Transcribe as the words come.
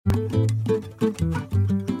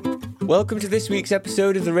Welcome to this week's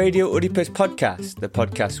episode of the Radio Oedipus podcast, the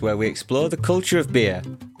podcast where we explore the culture of beer.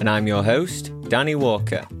 And I'm your host, Danny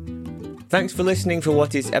Walker. Thanks for listening for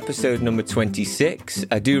what is episode number 26.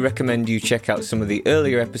 I do recommend you check out some of the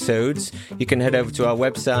earlier episodes. You can head over to our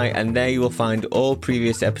website and there you will find all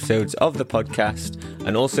previous episodes of the podcast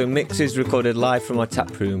and also mixes recorded live from our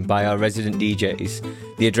tap room by our resident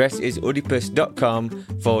DJs. The address is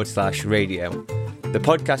oedipus.com/radio. The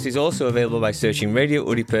podcast is also available by searching Radio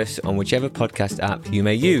Oedipus on whichever podcast app you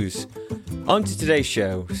may use. On to today's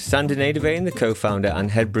show, Sander Nederveen, the co-founder and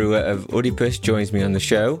head brewer of Oedipus, joins me on the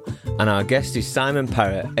show, and our guest is Simon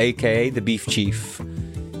Parrott, aka the Beef Chief.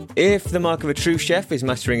 If the mark of a true chef is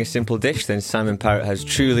mastering a simple dish, then Simon Parrott has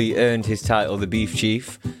truly earned his title, the Beef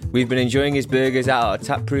Chief. We've been enjoying his burgers at our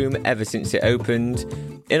tap room ever since it opened.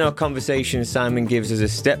 In our conversation, Simon gives us a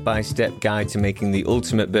step-by-step guide to making the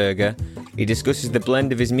ultimate burger. He discusses the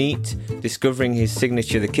blend of his meat, discovering his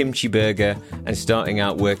signature, the kimchi burger, and starting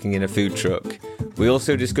out working in a food truck. We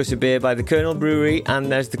also discuss a beer by the Colonel Brewery, and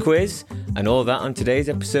there's the quiz, and all that on today's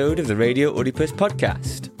episode of the Radio Oedipus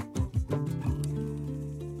podcast.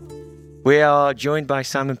 We are joined by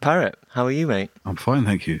Simon Parrott. How are you, mate? I'm fine,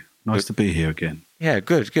 thank you. Nice to be here again. Yeah,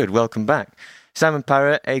 good. Welcome back. Simon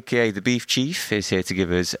Parrott, aka the Beef Chief, is here to give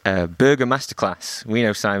us a burger masterclass. We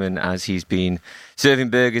know Simon as he's been serving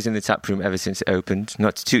burgers in the tap room ever since it opened.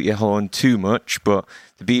 Not to toot your horn too much, but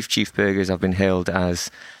the Beef Chief burgers have been hailed as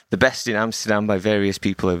the best in Amsterdam by various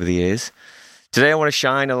people over the years. Today I want to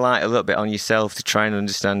shine a light a little bit on yourself to try and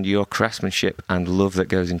understand your craftsmanship and love that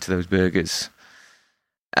goes into those burgers.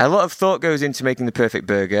 A lot of thought goes into making the perfect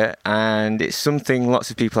burger, and it's something lots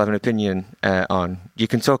of people have an opinion on. You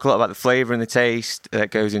can talk a lot about the flavour and the taste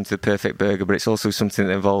that goes into the perfect burger, but it's also something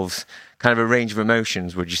that involves kind of a range of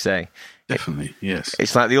emotions, would you say? Definitely, yes.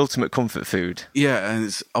 It's like the ultimate comfort food. Yeah, and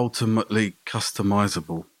it's ultimately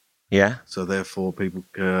customizable. Yeah? So therefore people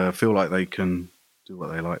feel like they can do what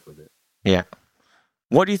they like with it. Yeah.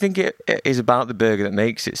 What do you think it is about the burger that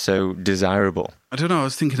makes it so desirable? I don't know, I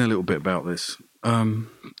was thinking a little bit about this.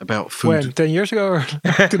 About food. When? 10 years ago or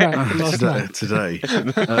tonight? Last night? Today. In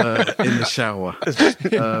the shower.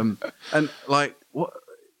 And like, what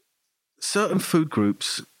certain food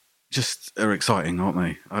groups just are exciting, aren't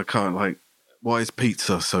they? I can't why is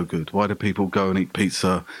pizza so good? Why do people go and eat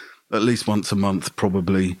pizza at least once a month,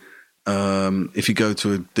 probably? If you go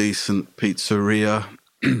to a decent pizzeria,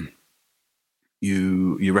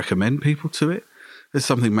 you recommend people to it. There's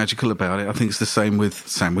something magical about it. I think it's the same with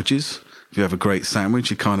sandwiches. If you have a great sandwich,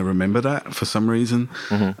 you kind of remember that for some reason.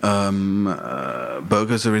 Mm-hmm.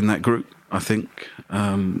 Burgers are in that group, I think.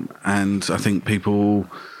 And I think people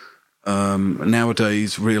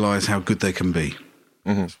nowadays realise how good they can be.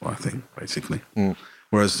 Mm-hmm. That's what I think, basically. Mm.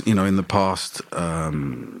 Whereas, in the past,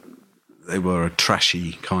 they were a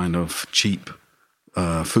trashy kind of cheap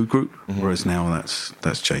food group, mm-hmm. whereas now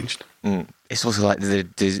that's changed. Mm. It's also like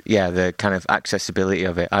the kind of accessibility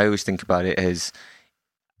of it. I always think about it as,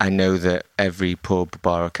 I know that every pub,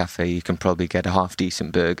 bar or cafe, you can probably get a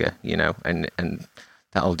half-decent burger, and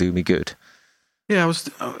that'll do me good. Yeah,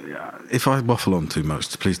 if I waffle on too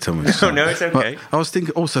much, please tell me. No, it's okay. But I was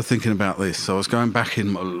also thinking about this. So I was going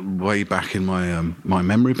way back in my my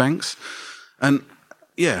memory banks. And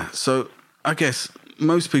yeah, so I guess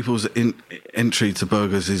most people's entry to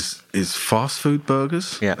burgers is fast food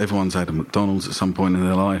burgers. Yeah. Everyone's had a McDonald's at some point in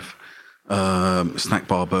their life. Snack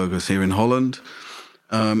bar burgers here in Holland.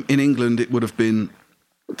 In England, it would have been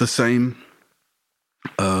the same.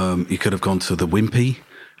 You could have gone to the Wimpy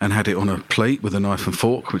and had it on a plate with a knife and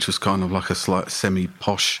fork, which was kind of like a slight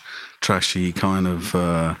semi-posh, trashy kind of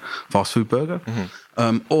fast food burger.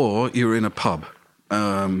 Mm-hmm. Or you were in a pub.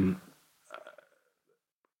 I've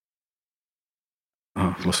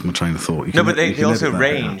lost my train of thought. But they also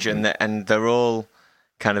range, and they're all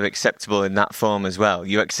kind of acceptable in that form as well.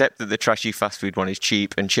 You accept that the trashy fast food one is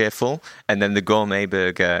cheap and cheerful, and then the gourmet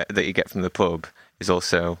burger that you get from the pub is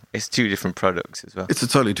also, it's two different products as well. It's a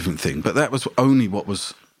totally different thing, but that was only what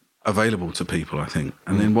was available to people, I think.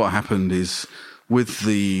 And then what happened is, with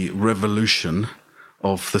the revolution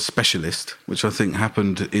of the specialist, which I think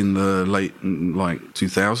happened in the late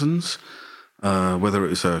 2000s, whether it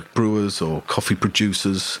was brewers or coffee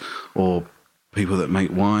producers or people that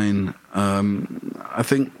make wine. I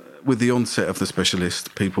think with the onset of the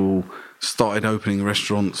specialist, people started opening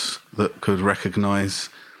restaurants that could recognise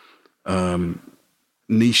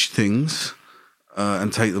niche things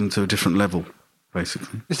and take them to a different level,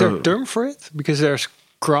 basically. Is there a term for it? Because there's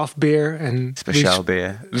craft beer and special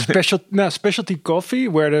beer, specialty coffee,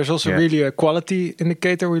 where there's also really a quality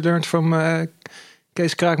indicator we learned from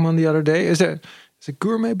Kees Kraakman the other day. Is Is it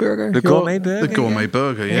gourmet burger? The gourmet burger? The gourmet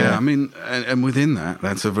burger, yeah. Yeah. I mean, and within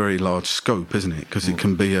that's a very large scope, isn't it? Because it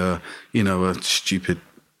can be it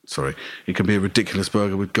can be a ridiculous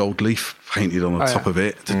burger with gold leaf painted on the top of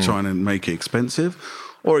it to try and make it expensive.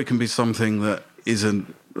 Or it can be something that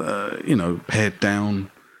isn't, pared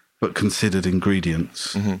down but considered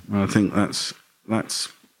ingredients. And I think that's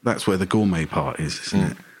where the gourmet part is,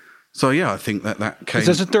 isn't it? So, yeah, I think that came... Is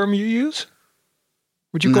that a term you use?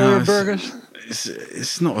 Would you call your burgers?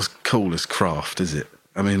 It's not as cool as craft, is it?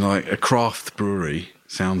 I mean, like a craft brewery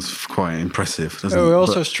sounds quite impressive, doesn't it? We're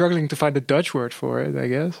also struggling to find a Dutch word for it, I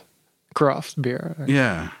guess. Craft beer.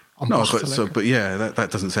 Yeah. No, Ambachtelijk. but yeah,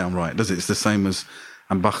 that doesn't sound right, does it? It's the same as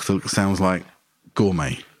ambachtelijk sounds like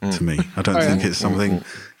gourmet to me. I don't think it's something...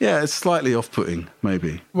 Yeah, it's slightly off-putting,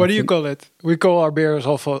 maybe. What do you call it? We call our beers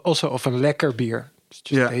also often lekker beer. It's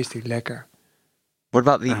just Yeah. tasty, lekker. What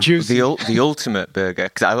about Juicy. the ultimate burger?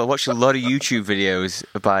 Because I watched a lot of YouTube videos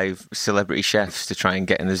by celebrity chefs to try and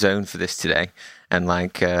get in the zone for this today, and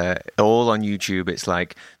all on YouTube, it's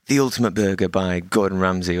like the ultimate burger by Gordon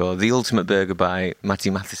Ramsay or the ultimate burger by Matty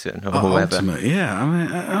Matheson or whoever. Ultimate, yeah. I mean,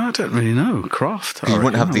 I don't really know. Craft. You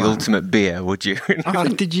wouldn't have the Like- ultimate beer, would you?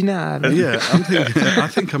 Artigianale. Yeah, I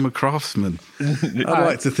think I'm a craftsman. I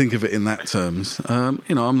like to think of it in that terms. I'm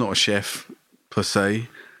not a chef per se,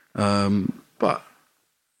 but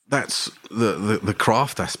that's the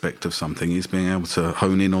craft aspect of something is being able to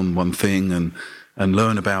hone in on one thing and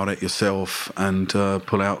learn about it yourself and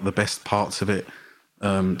pull out the best parts of it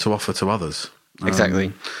to offer to others.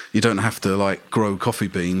 Exactly. You don't have to grow coffee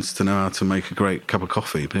beans to know how to make a great cup of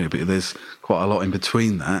coffee. But there's quite a lot in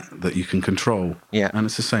between that you can control. Yeah. And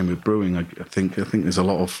it's the same with brewing. I think there's a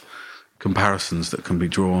lot of comparisons that can be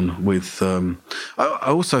drawn with. I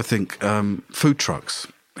also think food trucks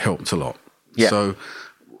helped a lot. Yeah. So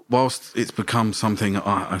whilst it's become something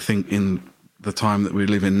I think in the time that we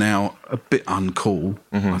live in now a bit uncool,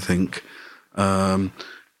 I think.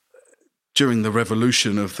 During the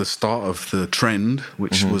revolution of the start of the trend,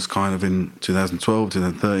 which was kind of in 2012,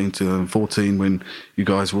 2013, 2014, when you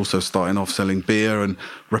guys were also starting off selling beer and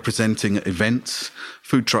representing at events,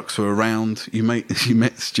 food trucks were around. You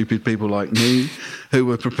met stupid people like me who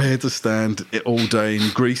were prepared to stand all day in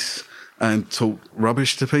Greece and talk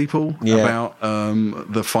rubbish to people about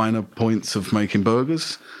the finer points of making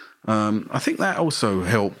burgers. I think that also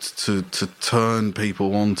helped to turn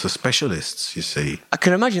people on to specialists, you see. I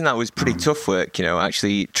can imagine that was pretty tough work,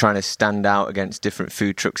 actually trying to stand out against different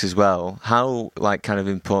food trucks as well. How, kind of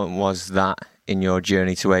important was that in your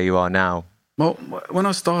journey to where you are now? Well, when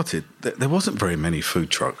I started, there wasn't very many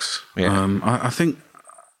food trucks. Yeah. I think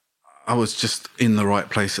I was just in the right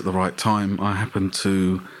place at the right time. I happened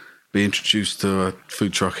to be introduced to a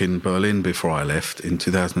food truck in Berlin before I left in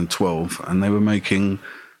 2012, and they were making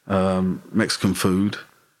Mexican food,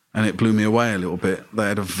 and it blew me away a little bit. They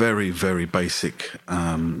had a very, very basic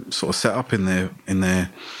sort of setup in their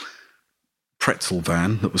pretzel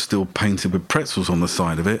van that was still painted with pretzels on the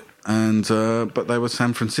side of it, and but they were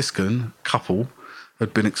San Franciscan couple,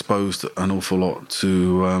 had been exposed an awful lot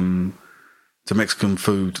to Mexican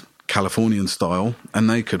food, Californian style, and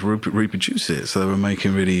they could reproduce it. So they were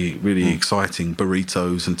making really, really exciting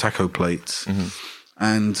burritos and taco plates,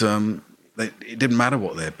 and it didn't matter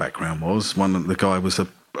what their background was. The guy was a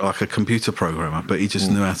computer programmer, but he just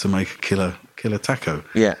knew how to make a killer taco.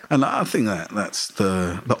 Yeah, and I think that's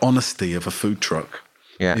the honesty of a food truck.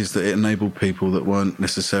 Yeah, is that it enabled people that weren't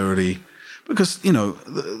necessarily, because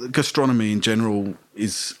the gastronomy in general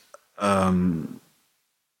is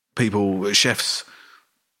chefs.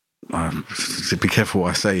 To be careful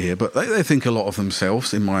what I say here, but they think a lot of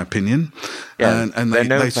themselves, in my opinion. Yeah, and they're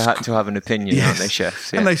known to have an opinion, aren't they,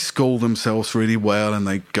 chefs? Yeah. And they school themselves really well, and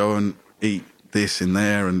they go and eat this in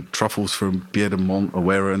there, and truffles from Piedmont or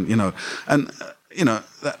where, and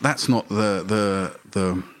that's not the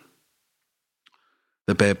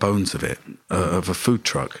bare bones of it, of a food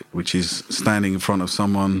truck, which is standing in front of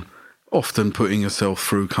someone, often putting yourself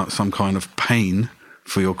through some kind of pain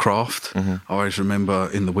for your craft. I always remember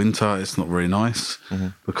in the winter, it's not very nice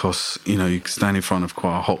because, you stand in front of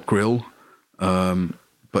quite a hot grill,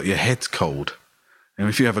 but your head's cold. And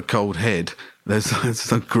if you have a cold head,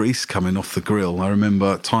 there's no grease coming off the grill. I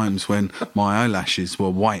remember times when my eyelashes were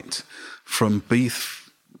white from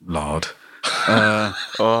beef lard.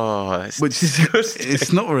 Which is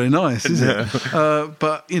it's not very nice, is it?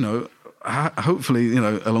 But, hopefully,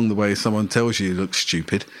 along the way, someone tells you look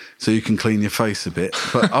stupid, so you can clean your face a bit.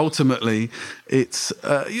 But ultimately, it's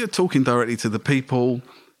you're talking directly to the people.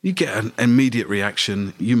 You get an immediate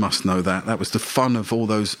reaction. You must know that. That was the fun of all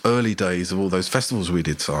those early days of all those festivals we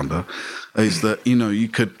did, Sander, is that, you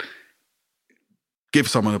could give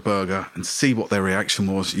someone a burger and see what their reaction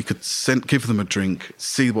was. You could give them a drink,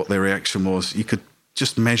 see what their reaction was. You could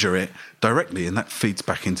just measure it directly, and that feeds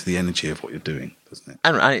back into the energy of what you're doing, doesn't it?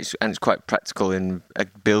 And it's quite practical in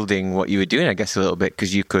building what you were doing, I guess, a little bit,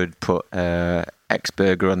 because you could put X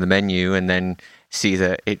burger on the menu and then see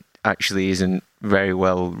that it actually isn't very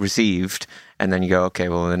well received, and then you go, okay,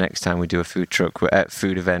 well, the next time we do a food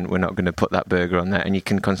food event, we're not going to put that burger on there, and you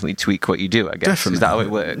can constantly tweak what you do, I guess. Definitely. Is that how it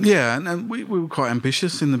works? Yeah, and we were quite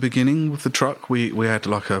ambitious in the beginning with the truck. We had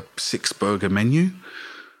like a 6-burger menu,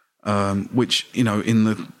 which, in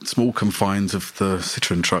the small confines of the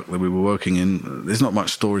Citroen truck that we were working in, there's not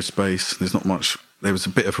much storage space. There was a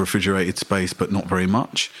bit of refrigerated space, but not very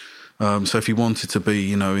much. So if you wanted to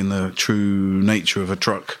be, in the true nature of a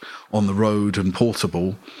truck on the road and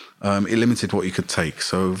portable, it limited what you could take.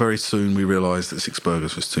 So very soon we realised that 6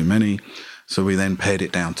 burgers was too many. So we then pared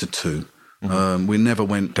it down to 2. Mm-hmm. We never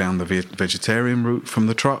went down the vegetarian route from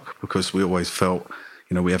the truck because we always felt,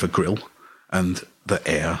 we have a grill and the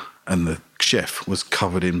air and the chef was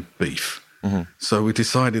covered in beef. Mm-hmm. So we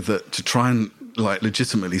decided that to try and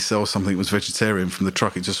legitimately sell something that was vegetarian from the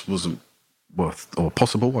truck, it just wasn't worth or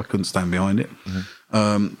possible. I couldn't stand behind it.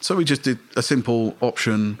 Mm-hmm. So we just did a simple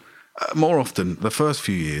option. More often, the first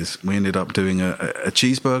few years, we ended up doing a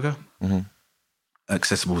cheeseburger, mm-hmm.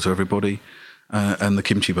 accessible to everybody, and the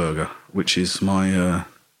kimchi burger, which is my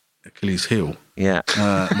Achilles heel. Yeah.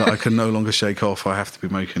 That I can no longer shake off. I have to be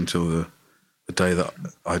making until the day that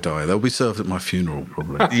I die. They'll be served at my funeral,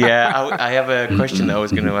 probably. Yeah, I have a question that I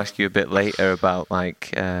was going to ask you a bit later about,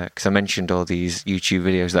 because I mentioned all these YouTube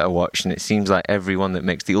videos that I watched, and it seems like everyone that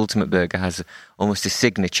makes the ultimate burger has almost a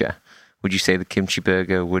signature. Would you say the kimchi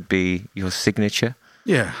burger would be your signature?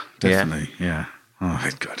 Yeah, definitely. Yeah. Oh,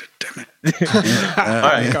 God damn it! All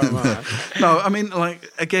right, come on. No, I mean,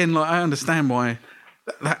 I understand why.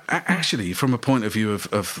 That actually, from a point of view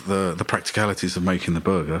of the practicalities of making the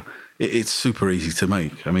burger, it's super easy to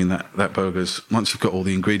make. I mean, that burger's, once you've got all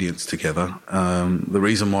the ingredients together, the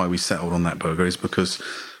reason why we settled on that burger is because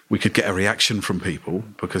we could get a reaction from people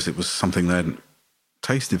because it was something they hadn't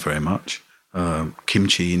tasted very much.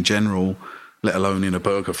 Kimchi in general, let alone in a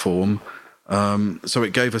burger form. So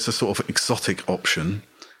it gave us a sort of exotic option,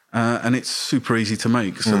 and it's super easy to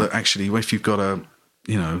make. So that actually, if you've got a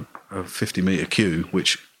 50-meter queue,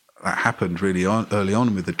 which that happened really early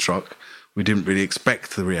on with the truck, we didn't really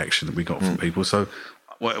expect the reaction that we got from people. So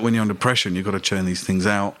when you're under pressure and you've got to churn these things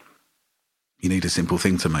out, you need a simple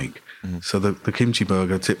thing to make. So the kimchi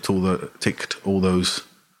burger ticked all those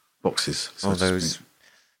boxes. All those.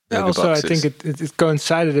 Also, boxes. I think it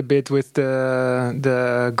coincided a bit with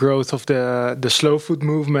the growth of the slow food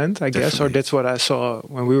movement, I guess, or that's what I saw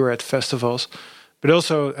when we were at festivals. But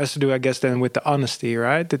also has to do, I guess, then with the honesty,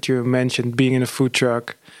 right? That you mentioned being in a food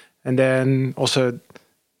truck, and then also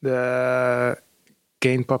the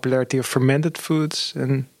gained popularity of fermented foods.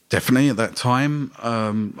 And definitely at that time,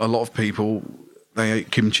 a lot of people, they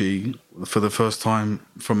ate kimchi for the first time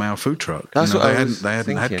from our food truck. That's what they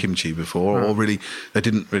hadn't had kimchi before, or really they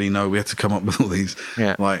didn't really know. We had to come up with all these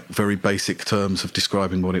very basic terms of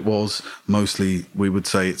describing what it was. Mostly, we would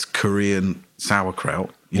say it's Korean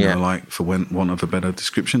sauerkraut. For want of a better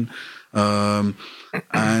description. And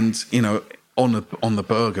on the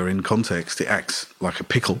burger in context, it acts like a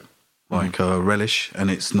pickle, like a relish, and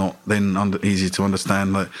it's not then easy to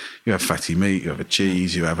understand that you have fatty meat, you have a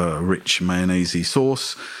cheese, you have a rich mayonnaise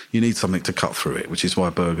sauce. You need something to cut through it, which is why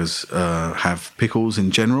burgers have pickles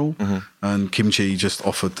in general, and kimchi just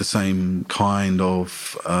offered the same kind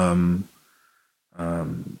of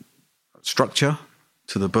structure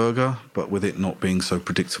to the burger, but with it not being so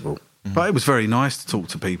predictable. But it was very nice to talk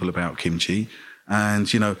to people about kimchi,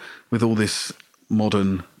 and with all this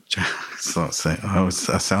modern, I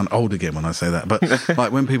sound old again when I say that,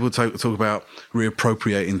 but when people talk about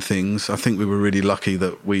reappropriating things, I think we were really lucky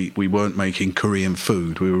that we weren't making Korean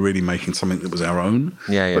food. We were really making something that was our own,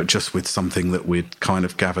 but just with something that we'd kind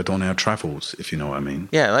of gathered on our travels, if you know what I mean.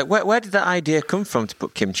 Yeah, where did that idea come from to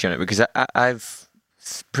put kimchi on it? Because I've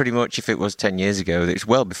pretty much, if it was 10 years ago, it's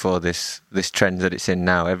well before this trend that it's in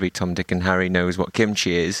now. Every Tom, Dick and Harry knows what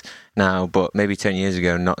kimchi is now, but maybe 10 years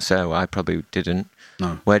ago, not so. I probably didn't.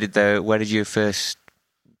 No. Where did you first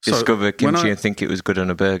discover kimchi and think it was good on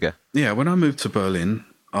a burger? Yeah, when I moved to Berlin,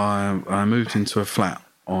 I moved into a flat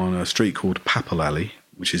on a street called Pappelallee,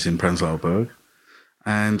 which is in Prenzlauer Berg,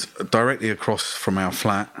 and directly across from our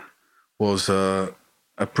flat was a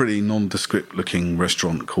pretty nondescript looking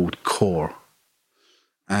restaurant called Core.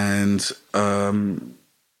 And when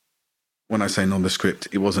I say nondescript,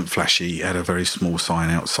 it wasn't flashy. It had a very small sign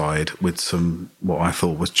outside with some, what I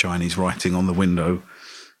thought was Chinese writing on the window.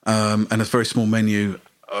 and a very small menu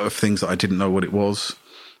of things that I didn't know what it was.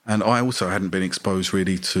 And I also hadn't been exposed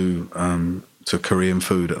really to Korean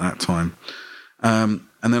food at that time.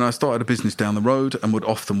 And then I started a business down the road and would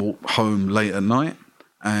often walk home late at night,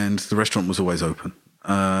 and the restaurant was always open.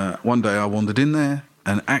 One day I wandered in there,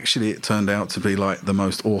 and actually it turned out to be like the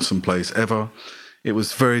most awesome place ever. It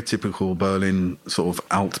was very typical Berlin, sort of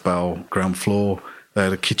Altbau ground floor. They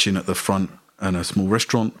had a kitchen at the front and a small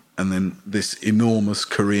restaurant, and then this enormous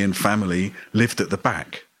Korean family lived at the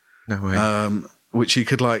back. No way. Which you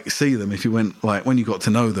could like see them if you went, like when you got to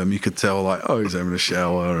know them, you could tell like, oh, he's having a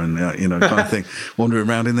shower and kind of thing, wandering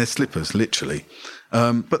around in their slippers, literally.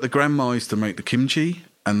 But the grandma used to make the kimchi,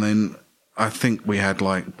 and then I think we had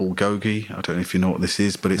like bulgogi. I don't know if you know what this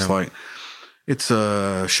is, but it's it's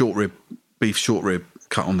a beef short rib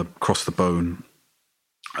cut across the bone,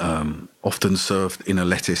 often served in a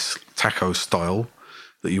lettuce taco style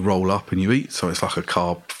that you roll up and you eat. So it's like a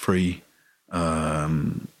carb-free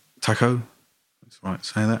taco. Right,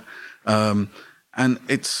 say that. And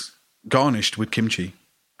it's garnished with kimchi.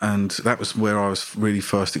 And that was where I was really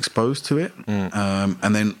first exposed to it.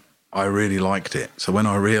 And then I really liked it. So when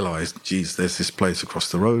I realised, geez, there's this place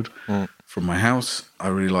across the road from my house, I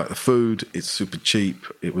really like the food. It's super cheap.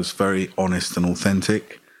 It was very honest and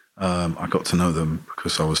authentic. I got to know them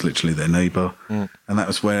because I was literally their neighbour. And that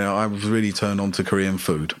was where I was really turned on to Korean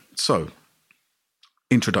food. So,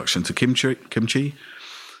 introduction to kimchi.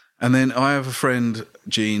 And then I have a friend,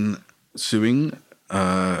 Gene Suing,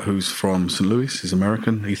 who's from St. Louis. He's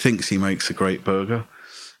American. He thinks he makes a great burger.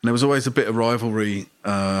 And there was always a bit of rivalry.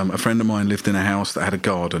 A friend of mine lived in a house that had a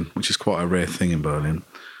garden, which is quite a rare thing in Berlin.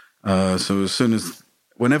 So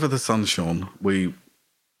whenever the sun shone, we,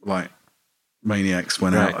 like maniacs,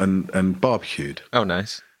 went out and barbecued. Oh,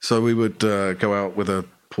 nice. So we would go out with a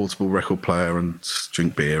portable record player and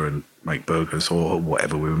drink beer and make burgers or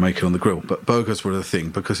whatever we were making on the grill. But burgers were the thing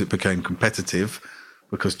because it became competitive,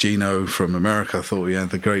 because Gino from America thought he had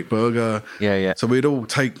the great burger. Yeah. So we'd all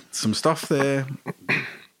take some stuff there.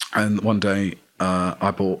 And one day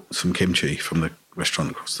I bought some kimchi from the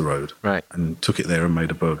restaurant across the road. Right. And took it there and made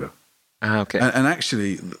a burger. Ah, okay. And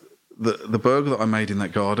actually, the burger that I made in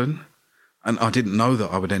that garden, and I didn't know that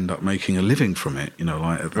I would end up making a living from it,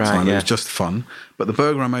 like at the time. It was just fun. But the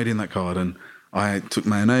burger I made in that garden, I took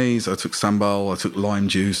mayonnaise, I took sambal, I took lime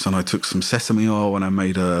juice, and I took some sesame oil, and I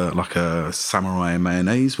made a samurai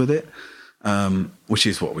mayonnaise with it, which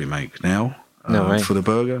is what we make now for the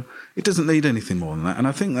burger. It doesn't need anything more than that. And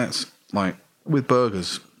I think that's like with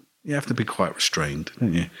burgers, you have to be quite restrained,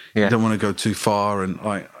 don't you? Yeah. You don't want to go too far. And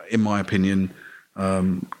in my opinion,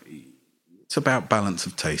 it's about balance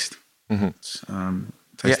of taste. It's,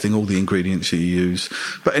 tasting all the ingredients you use.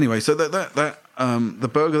 But anyway, so that the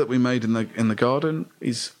burger that we made in the garden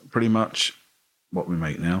is pretty much what we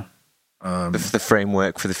make now. The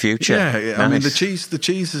framework for the future. Yeah. Nice. I mean, the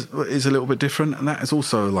cheese is a little bit different, and that is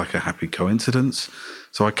also like a happy coincidence.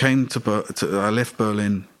 So I came I left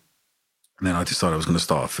Berlin, and then I decided I was going to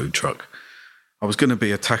start a food truck. I was going to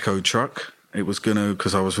be a taco truck. It was going to,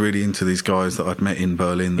 because I was really into these guys that I'd met in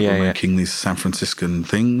Berlin that were making these San Franciscan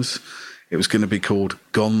things. It was going to be called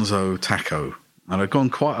Gonzo Taco. And I'd gone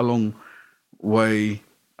quite a long way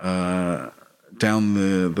down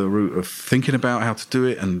the route of thinking about how to do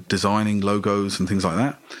it and designing logos and things like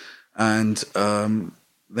that. And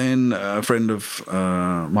then a friend of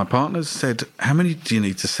my partner's said, how many do you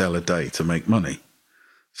need to sell a day to make money?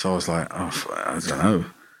 So I was like, I don't know.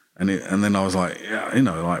 And then I was like,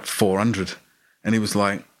 like 400. And he was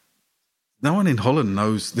like, no one in Holland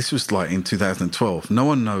knows. This was like in 2012. No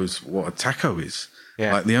one knows what a taco is.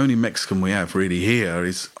 Yeah. Like the only Mexican we have really here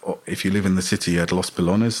is, if you live in the city, you had Los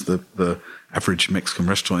Pilones, the average Mexican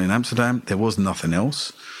restaurant in Amsterdam. There was nothing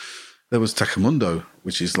else. There was Tacomundo,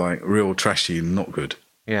 which is like real trashy and not good.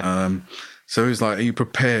 Yeah. So he was like, are you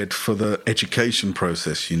prepared for the education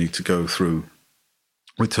process you need to go through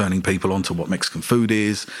with turning people onto what Mexican food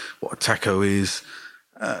is, what a taco is?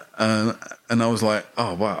 And I was like,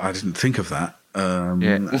 oh, wow, I didn't think of that.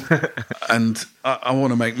 And I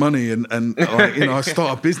want to make money and I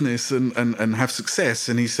start a business and have success.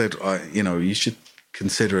 And he said, you should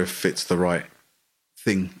consider if it's the right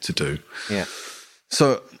thing to do. Yeah.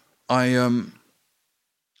 So I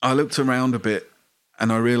looked around a bit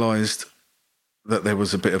and I realized that there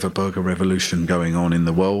was a bit of a burger revolution going on in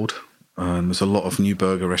the world. There's a lot of new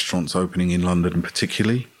burger restaurants opening in London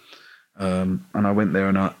particularly. And I went there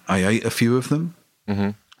and I ate a few of them. Mm-hmm.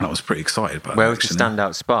 And I was pretty excited about Where was the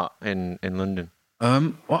standout spot in London?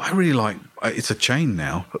 Well, I really like. It's a chain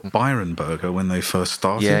now, but Byron Burger when they first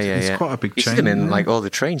started, it's quite a big You chain. see them in like all the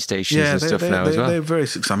train stations and stuff now as well. They're very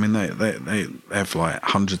successful. I mean, they have like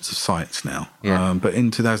hundreds of sites now. Yeah. But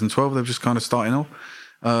in 2012, they were just kind of starting off.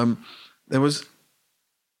 I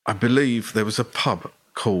believe there was a pub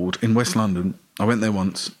called in West London. I went there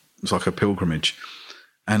once. It was like a pilgrimage,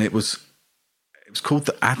 and it was called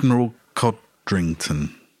the Admiral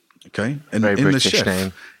Codrington. Okay, and Very in British the chef,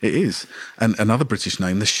 name. It is, and another British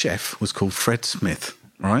name. The chef was called Fred Smith,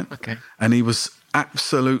 right? Okay, and he was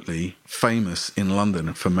absolutely famous in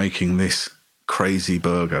London for making this crazy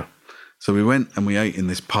burger. So we went and we ate in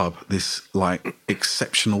this pub this like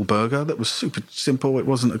exceptional burger that was super simple. It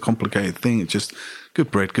wasn't a complicated thing. It's just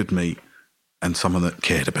good bread, good meat, and someone that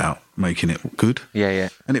cared about making it good. Yeah.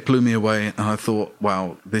 And it blew me away. And I thought,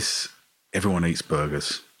 wow, everyone eats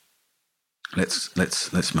burgers.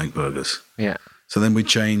 Let's make burgers. Yeah. So then we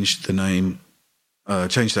changed the name,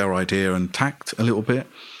 changed our idea and tact a little bit,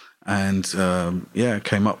 and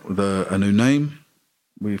came up with a new name.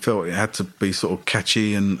 We felt it had to be sort of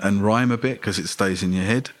catchy and rhyme a bit because it stays in your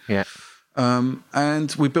head. Yeah.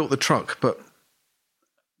 And we built the truck, but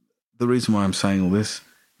the reason why I'm saying all this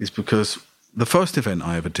is because the first event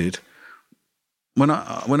I ever did, when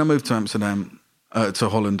I moved to Amsterdam, to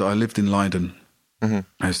Holland, I lived in Leiden. Mm-hmm.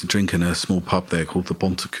 I used to drink in a small pub there called the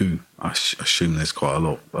Bonte Koe. I assume there's quite a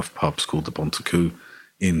lot of pubs called the Bonte Koe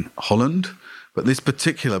in Holland, but this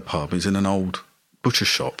particular pub is in an old butcher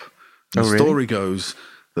shop. The story goes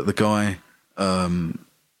that the guy that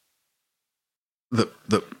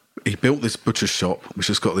he built this butcher shop, which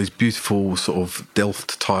has got these beautiful sort of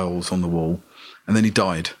Delft tiles on the wall, and then he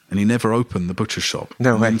died, and he never opened the butcher shop.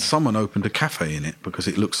 No way. And someone opened a cafe in it because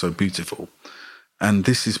it looked so beautiful. And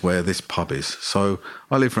this is where this pub is. So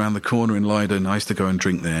I live around the corner in Leiden. I used to go and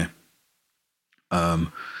drink there.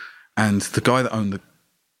 And the guy that owned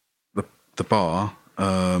the bar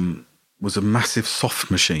was a massive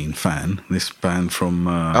Soft Machine fan, this band from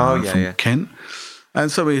Kent.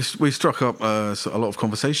 And so we struck up a lot of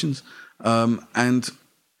conversations. And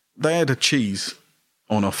they had a cheese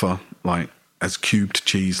on offer, like as cubed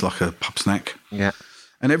cheese, like a pub snack. Yeah.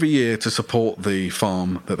 And every year to support the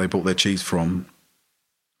farm that they bought their cheese from,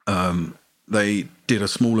 they did a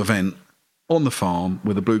small event on the farm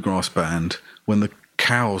with a bluegrass band when the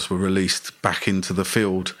cows were released back into the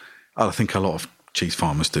field. I think a lot of cheese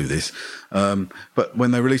farmers do this. But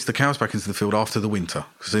when they release the cows back into the field after the winter,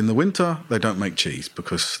 because in the winter they don't make cheese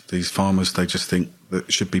because these farmers, they just think that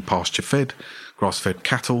it should be pasture-fed, grass-fed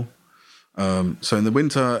cattle. So in the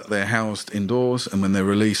winter, they're housed indoors, and when they're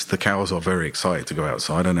released, the cows are very excited to go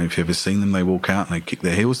outside. I don't know if you've ever seen them. They walk out and they kick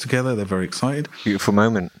their heels together. They're very excited. Beautiful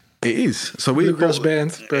moment. It is. So we bluegrass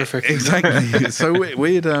band, perfect. Exactly. So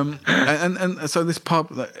we'd and so this pub,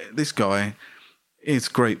 this guy, it's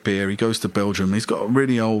great beer. He goes to Belgium. He's got a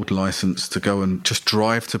really old license to go and just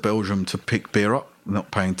drive to Belgium to pick beer up,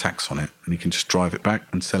 not paying tax on it, and he can just drive it back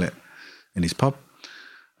and sell it in his pub.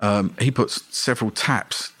 He puts several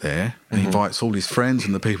taps there, and he invites all his friends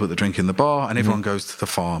and the people that drink in the bar, and everyone goes to the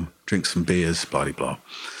farm, drinks some beers, blah, blah, blah.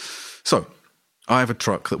 So I have a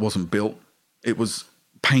truck that wasn't built. It was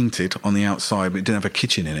painted on the outside, but it didn't have a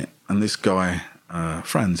kitchen in it. And this guy,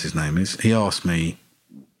 Franz, his name is, he asked me,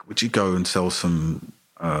 would you go and sell some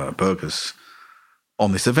burgers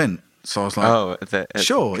on this event? So I was like,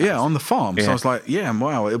 sure, yeah, on the farm. Yeah. So I was like, yeah,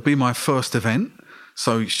 wow, it'll be my first event.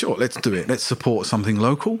 So sure, let's do it. Let's support something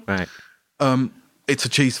local. Right. It's a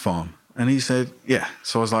cheese farm. And he said, yeah.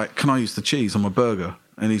 So I was like, can I use the cheese on my burger?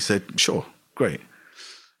 And he said, sure, great.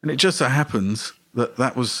 And it just so happens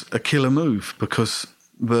that was a killer move because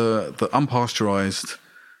the unpasteurized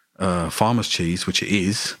farmer's cheese, which it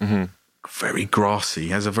is, very grassy,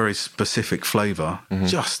 has a very specific flavor,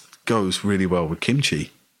 just goes really well with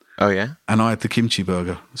kimchi. Oh, yeah? And I had the kimchi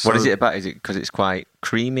burger. So, what is it about? Is it because it's quite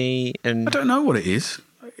creamy? And I don't know what it is.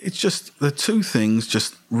 It's just the two things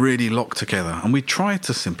just really lock together. And we tried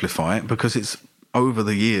to simplify it because it's over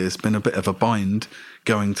the years been a bit of a bind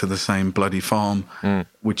going to the same bloody farm,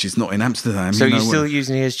 which is not in Amsterdam. So you're still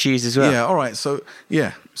using his cheese as well? Yeah, all right. So,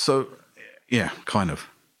 yeah, kind of.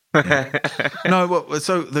 Yeah. No, well,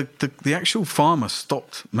 so the actual farmer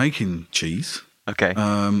stopped making cheese. Okay.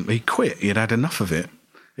 He quit. He had had enough of it.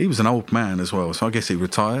 He was an old man as well, so I guess he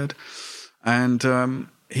retired. And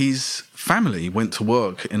his family went to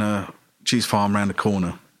work in a cheese farm around the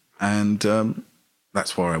corner. And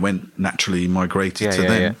that's where I went, naturally migrated to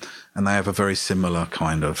them. Yeah. And they have a very similar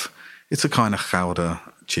it's a kind of Gouda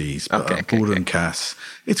cheese, but Boerenkaas.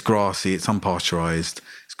 It's grassy, it's unpasteurized.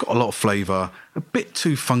 It's got a lot of flavour, a bit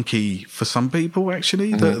too funky for some people,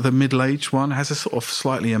 actually. The middle-aged one has a sort of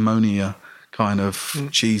slightly ammonia kind of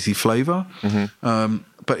cheesy flavor.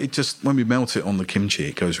 But it just, when we melt it on the kimchi,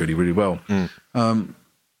 it goes really, really well.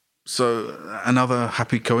 So another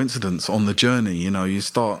happy coincidence on the journey, you know, you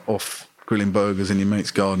start off grilling burgers in your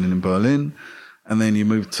mate's garden in Berlin, and then you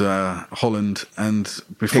move to Holland, and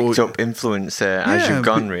before picked up influence as you've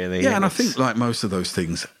gone, really. Yeah, and I think like most of those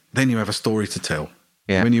things, then you have a story to tell.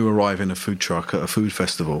 Yeah. When you arrive in a food truck at a food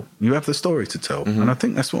festival, you have the story to tell, and I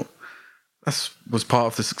think that was part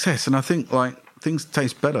of the success. And I think like things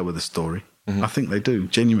taste better with a story. I think they do,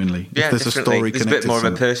 genuinely. Yeah, if there's a story there's a connected bit more of a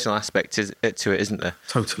to it. personal aspect to it, isn't there?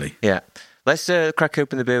 Totally. Yeah. Let's crack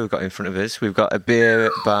open the beer we've got in front of us. We've got a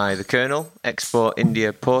beer by the Colonel, Export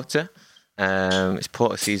India Porter. It's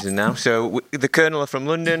porter season now. So the Colonel are from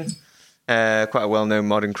London, quite a well-known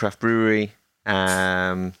modern craft brewery.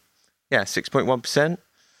 6.1%.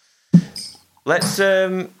 Let's,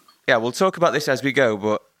 we'll talk about this as we go,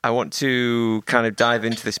 but I want to kind of dive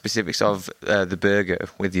into the specifics of the burger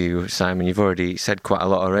with you, Simon. You've already said quite a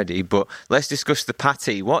lot already, but let's discuss the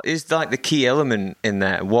patty. What is like the key element in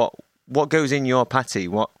there? What goes in your patty?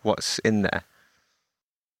 What's in there?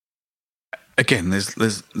 Again,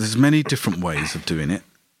 there's many different ways of doing it.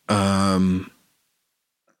 I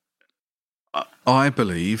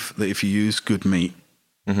believe that if you use good meat,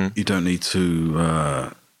 you don't need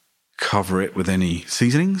to cover it with any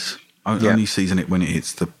seasonings. Only season it when it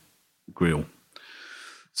hits the grill.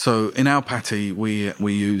 So in our patty, we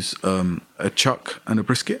use a chuck and a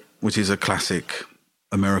brisket, which is a classic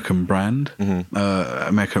American brand,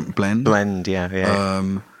 American blend. Blend, yeah.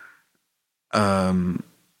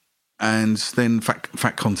 And then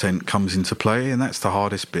fat content comes into play, and that's the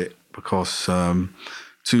hardest bit because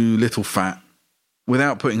too little fat,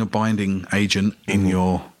 without putting a binding agent in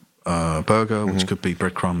your burger, which could be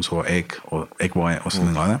breadcrumbs or egg white or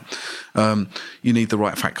something like that. You need the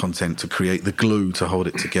right fat content to create the glue to hold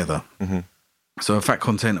it together. So a fat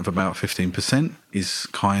content of about 15% is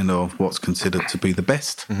kind of what's considered to be the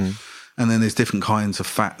best. And then there's different kinds of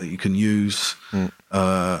fat that you can use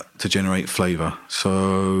to generate flavour.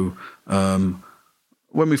 So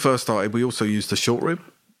when we first started, we also used a short rib.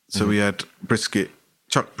 So we had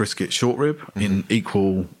chuck brisket short rib in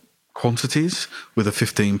equal quantities with a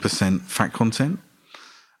 15% fat content.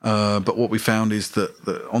 But what we found is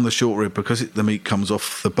that on the short rib, because the meat comes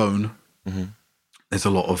off the bone, there's a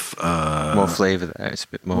lot of... more flavour there, it's a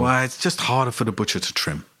bit more... Well, it's just harder for the butcher to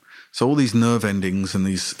trim. So all these nerve endings and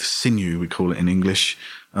these sinew, we call it in English,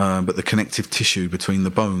 but the connective tissue between the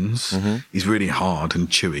bones is really hard and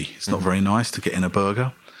chewy. It's not very nice to get in a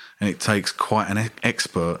burger. And it takes quite an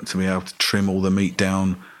expert to be able to trim all the meat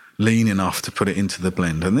down lean enough to put it into the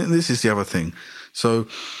blend. And this is the other thing. So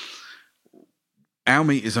our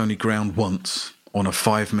meat is only ground once on a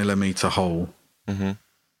 5mm hole.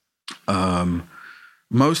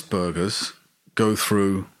 Most burgers go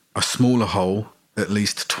through a smaller hole at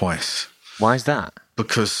least twice. Why is that?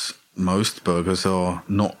 Because most burgers are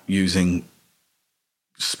not using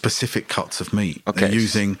specific cuts of meat. Okay. They're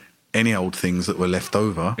using any old things that were left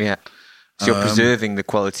over. Yeah. So you're preserving the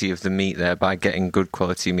quality of the meat there by getting good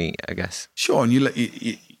quality meat, I guess. Sure, and you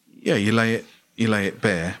lay it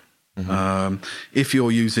bare. If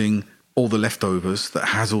you're using all the leftovers that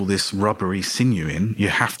has all this rubbery sinew in, you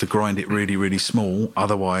have to grind it really, really small.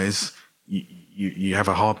 Otherwise, you have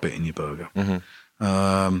a hard bit in your burger.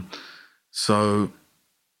 So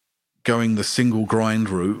going the single grind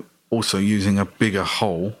route, also using a bigger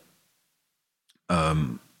hole,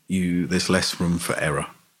 there's less room for error.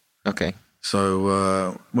 Okay.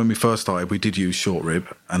 So when we first started, we did use short rib,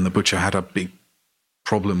 and the butcher had a big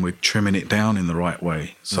problem with trimming it down in the right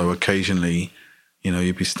way. So occasionally,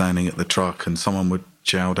 you'd be standing at the truck and someone would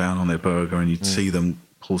chow down on their burger and you'd see them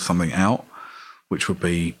pull something out, which would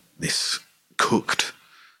be this cooked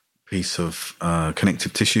piece of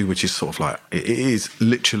connective tissue, which is sort of like, it is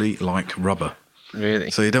literally like rubber. Really?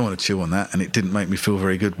 So you don't want to chew on that, and it didn't make me feel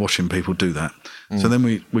very good watching people do that. So then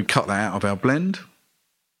we cut that out of our blend.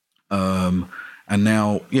 And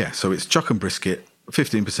now, so it's chuck and brisket,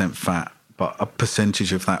 15% fat, but a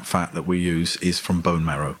percentage of that fat that we use is from bone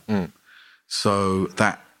marrow. So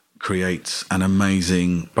that creates an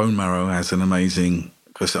amazing, bone marrow has an amazing,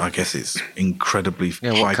 because I guess it's incredibly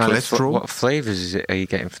high cholesterol. What flavours are you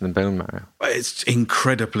getting from the bone marrow? It's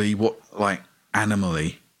incredibly,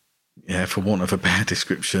 animally, for want of a better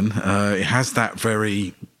description. It has that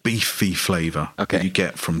very beefy flavour that you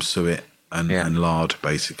get from suet and lard,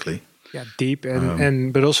 basically. Yeah, deep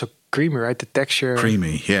and but also creamy, right? The texture.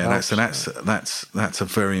 Creamy, that's a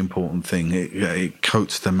very important thing. It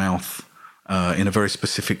coats the mouth in a very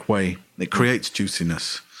specific way. It creates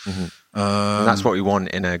juiciness. And that's what we want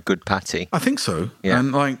in a good patty. I think so. Yeah.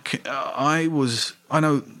 And like I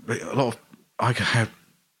know I had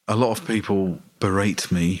a lot of people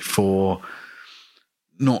berate me for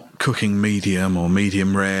not cooking medium or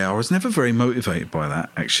medium rare. I was never very motivated by that,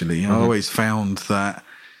 actually. I always found that it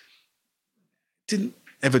didn't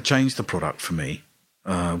ever change the product for me.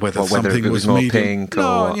 Whether something it was more medium, pink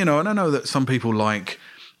no, or... you know, and I know that some people like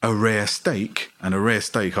a rare steak, and a rare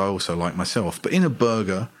steak I also like myself. But in a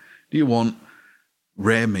burger, do you want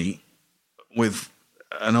rare meat with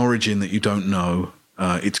an origin that you don't know?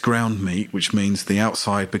 It's ground meat, which means the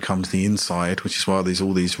outside becomes the inside, which is why there's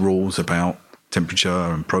all these rules about temperature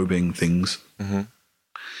and probing things. Mm-hmm.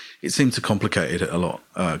 It seemed to complicate it a lot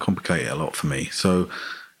for me. So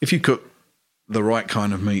if you cook the right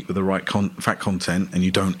kind of meat with the right fat content and you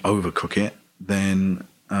don't overcook it, then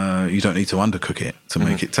you don't need to undercook it to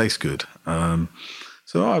make it taste good.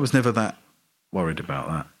 So I was never that worried about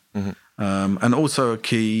that. Mm-hmm. And also a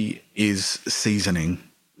key is seasoning.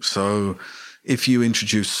 So if you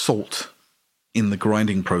introduce salt in the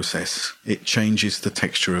grinding process, it changes the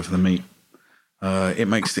texture of the meat. It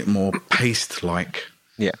makes it more paste-like.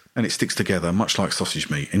 Yeah. And it sticks together, much like sausage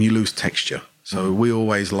meat, and you lose texture. So we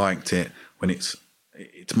always liked it when it's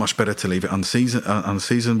much better to leave it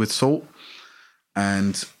unseasoned with salt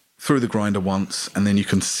and through the grinder once, and then you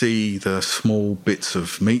can see the small bits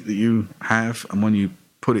of meat that you have, and when you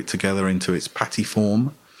put it together into its patty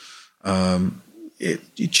form,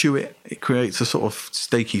 you chew it, it creates a sort of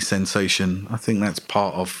steaky sensation. I think that's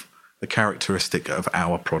part of the characteristic of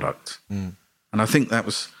our product. And I think that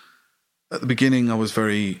was, at the beginning, I was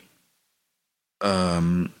very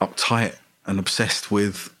uptight and obsessed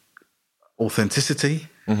with authenticity.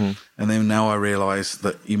 Mm-hmm. And then now I realise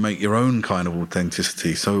that you make your own kind of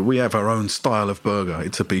authenticity. So we have our own style of burger.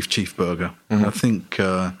 It's a beef chief burger. Mm-hmm. And I think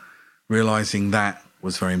realising that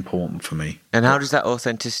was very important for me. And how does that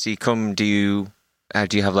authenticity come? Do you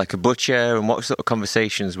have like a butcher? And what sort of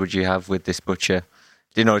conversations would you have with this butcher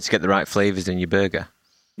in order to get the right flavours in your burger?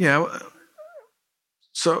 Yeah.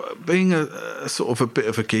 So being a sort of a bit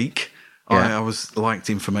of a geek, I liked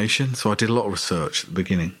information. So I did a lot of research at the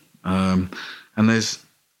beginning. And there's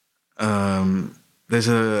an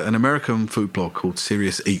American food blog called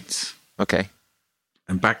Serious Eats. Okay.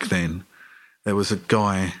 And back then, there was a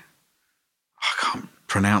guy, I can't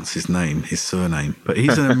pronounce his surname, but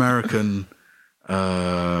he's an American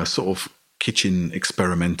sort of kitchen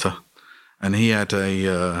experimenter. And he had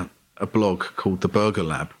a blog called The Burger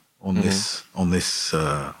Lab on this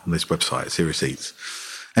website, Serious Eats.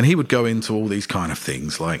 And he would go into all these kind of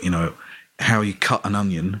things, like, you know, how you cut an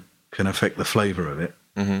onion can affect the flavour of it.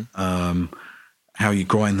 Mm-hmm. How you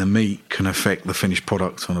grind the meat can affect the finished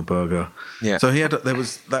product on a burger. Yeah. So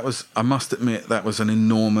that was I must admit that was an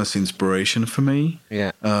enormous inspiration for me.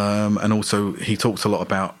 Yeah. And also he talks a lot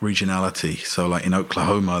about regionality. So like in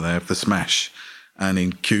Oklahoma they have the smash, and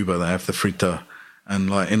in Cuba they have the frita, and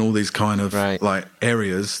like in all these kind of like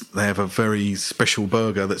areas they have a very special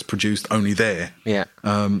burger that's produced only there. Yeah.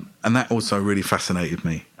 And that also really fascinated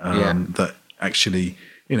me. That actually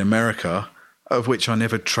in America, of which I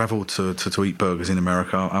never travelled to eat burgers in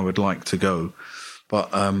America. I would like to go.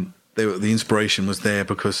 But the inspiration was there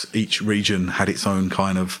because each region had its own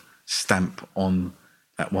kind of stamp on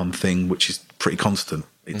that one thing, which is pretty constant.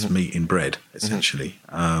 It's meat in bread, essentially.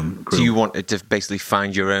 So you wanted to basically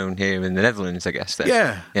find your own here in the Netherlands, I guess, then?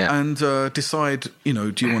 Yeah. And decide, you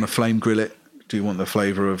know, do you want to flame grill it? Do you want the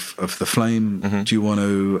flavour of the flame? Mm-hmm. Do you want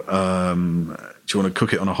to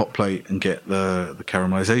cook it on a hot plate and get the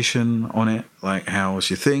caramelization on it? Like, how's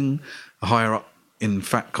your thing? The higher up in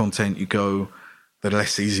fat content you go, the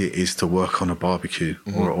less easy it is to work on a barbecue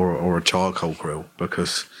or a charcoal grill,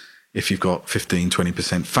 because if you've got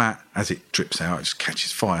 15-20% fat, as it drips out, it just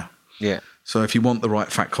catches fire. Yeah. So if you want the right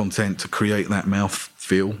fat content to create that mouth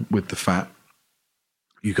feel with the fat,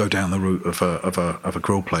 you go down the route of a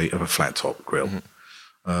grill plate, of a flat top grill,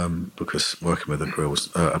 because working with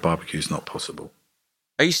a barbecue is not possible.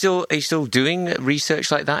 Are you still doing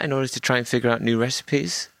research like that in order to try and figure out new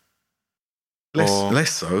recipes?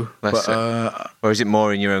 Less so. Or is it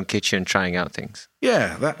more in your own kitchen trying out things?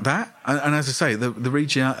 Yeah, that. And as I say, the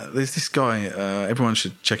region, there's this guy, everyone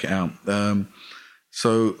should check it out.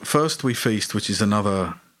 So First We Feast, which is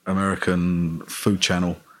another American food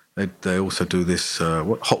channel, they also do this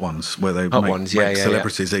Hot Ones, where they make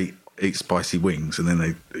celebrities eat spicy wings, and then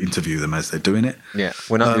they interview them as they're doing it. Yeah,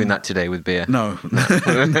 we're not doing that today with beer. No,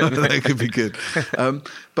 that could be good.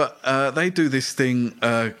 But they do this thing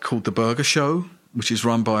called The Burger Show, which is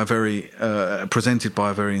run by presented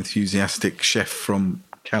by a very enthusiastic chef from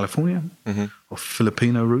California, of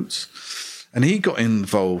Filipino roots. And he got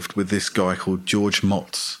involved with this guy called George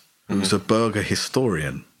Motz, who's a burger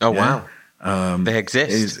historian. Oh, wow. They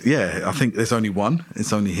exist. I think there's only one.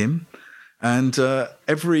 It's only him. And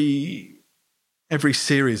every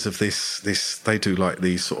series of this, they do like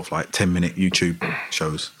these sort of like 10-minute YouTube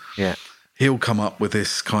shows. Yeah. He'll come up with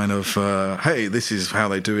this kind of, hey, this is how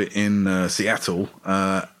they do it in Seattle.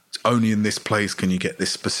 Only in this place can you get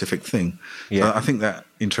this specific thing. Yeah. I think that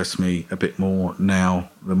interests me a bit more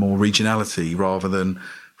now, the more regionality rather than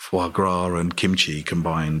foie gras and kimchi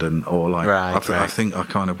combined. I think I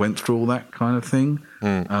kind of went through all that kind of thing.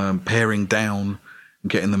 Paring down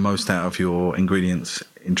and getting the most out of your ingredients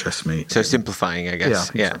interests me. So simplifying, I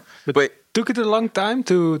guess. Yeah. So. But took it a long time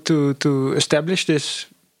to establish this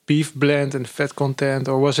beef blend and fat content,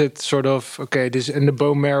 or was it sort of this in the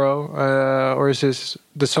bone marrow, or is this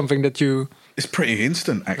something that you? It's pretty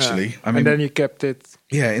instant, actually. Yeah. I mean, and then you kept it.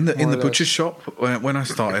 Yeah, in the butcher's shop. When I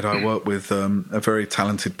started, I worked with a very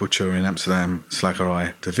talented butcher in Amsterdam,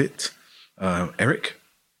 Slagerij de Wit, Eric,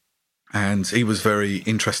 and he was very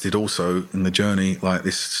interested also in the journey. Like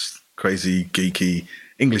this crazy geeky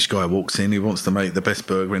English guy walks in, he wants to make the best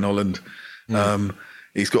burger in Holland.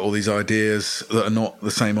 He's got all these ideas that are not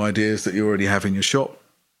the same ideas that you already have in your shop.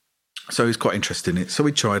 So he's quite interested in it. So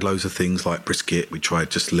we tried loads of things like brisket. We tried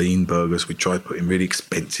just lean burgers. We tried putting really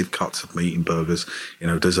expensive cuts of meat in burgers. You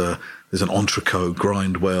know, there's an entrecôte,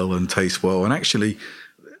 grind well and taste well. And actually,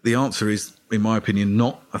 the answer is, in my opinion,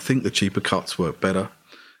 not. I think the cheaper cuts work better.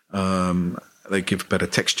 They give better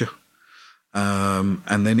texture.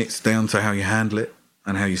 And then it's down to how you handle it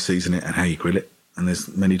and how you season it and how you grill it. And there's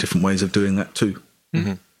many different ways of doing that too.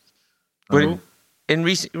 Mm-hmm. But in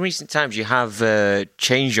recent times, you have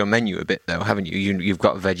changed your menu a bit, though, haven't you? You've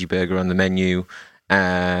got a veggie burger on the menu,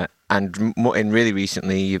 and really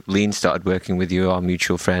recently, Lean started working with you, our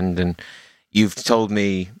mutual friend, and you've told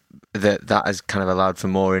me that has kind of allowed for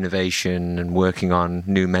more innovation and working on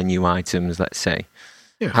new menu items, let's say.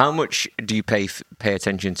 Yeah. How much do you pay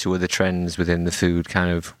attention to other trends within the food kind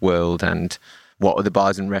of world, and what other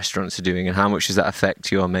bars and restaurants are doing, and how much does that affect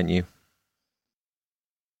your menu?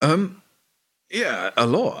 Yeah, a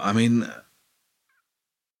lot. I mean,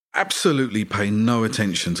 absolutely pay no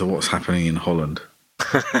attention to what's happening in Holland.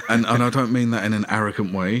 and I don't mean that in an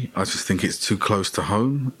arrogant way. I just think it's too close to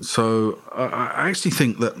home. So I actually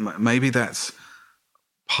think that maybe that's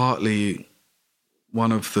partly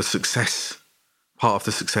part of the success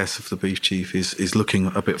of the Beef Chief is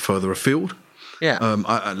looking a bit further afield. Yeah.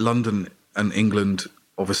 London and England,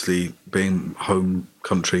 obviously being home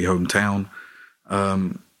country, hometown,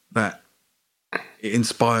 that it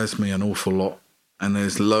inspires me an awful lot. And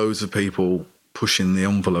there's loads of people pushing the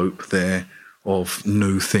envelope there of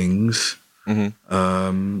new things.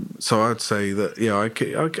 Mm-hmm. So I'd say that,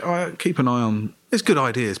 I keep an eye on, there's good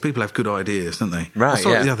ideas. People have good ideas, don't they? Right, I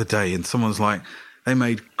saw it the other day and someone's like, they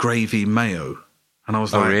made gravy mayo. And I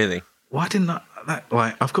was like, really? Why didn't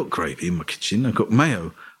I've got gravy in my kitchen, I've got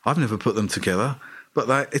mayo. I've never put them together.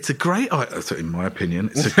 But it's a great, in my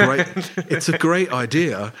opinion, it's a great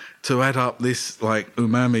idea to add up this like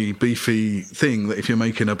umami beefy thing that if you're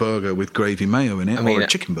making a burger with gravy mayo in it, or a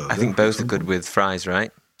chicken burger. I think both are good with fries, right?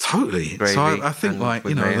 Totally. Gravy, so I think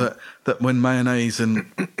that when mayonnaise and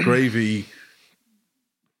gravy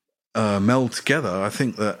meld together, I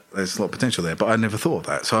think that there's a lot of potential there. But I never thought of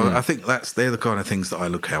that. So I think they're the kind of things that I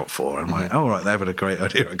look out for. I'm like, oh, right, they have a great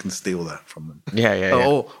idea. I can steal that from them. Yeah.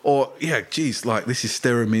 Or geez, like this is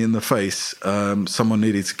staring me in the face. Someone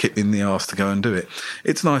needed to kick me in the arse to go and do it.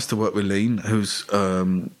 It's nice to work with Lean, who's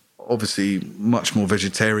obviously much more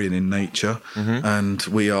vegetarian in nature. Mm-hmm. And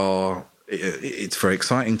it's very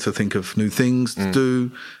exciting to think of new things to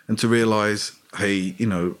do and to realise, hey,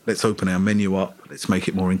 let's open our menu up. Let's make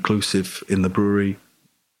it more inclusive in the brewery.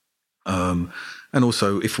 And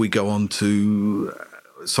also, if we go on to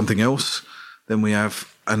something else, then we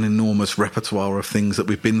have an enormous repertoire of things that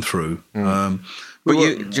we've been through. But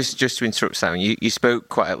you just to interrupt, Simon, you spoke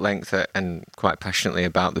quite at length and quite passionately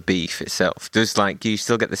about the beef itself. Do you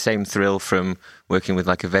still get the same thrill from working with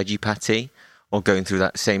like a veggie patty? Or going through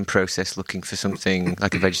that same process, looking for something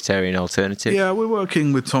like a vegetarian alternative? Yeah, we're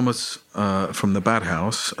working with Thomas from the Bad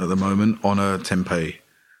House at the moment on a tempeh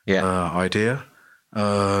idea.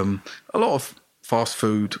 A lot of fast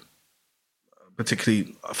food,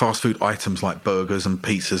 particularly fast food items like burgers and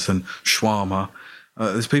pizzas and shawarma.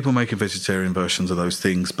 There's people making vegetarian versions of those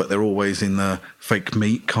things, but they're always in the fake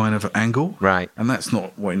meat kind of angle. Right. And that's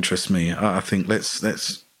not what interests me. I think let's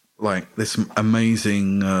like there's some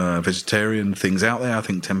amazing vegetarian things out there. I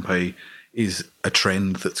think tempeh is a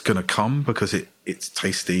trend that's going to come because it's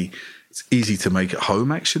tasty. It's easy to make at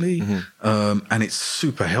home, actually. Mm-hmm. And it's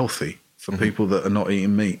super healthy. for people that are not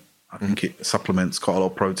eating meat. I think it supplements quite a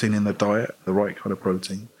lot of protein in their diet, the right kind of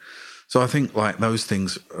protein. So I think like those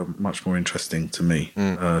things are much more interesting to me,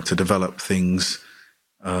 to develop things.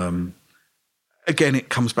 Again, it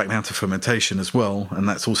comes back down to fermentation as well, and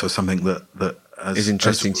that's also something that is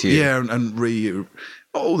interesting to you. Yeah, and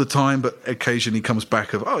all the time, but occasionally comes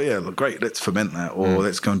back of, oh yeah, look, great, let's ferment that, or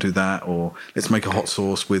let's go and do that, or let's make a hot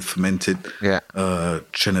sauce with fermented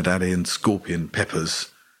Trinidadian scorpion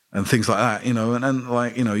peppers and things like that, you know, and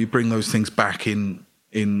like, you know, you bring those things back in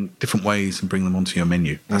different ways and bring them onto your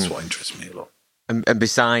menu. That's what interests me a lot. And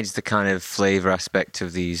besides the kind of flavour aspect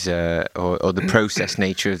of these, or the processed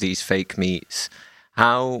nature of these fake meats,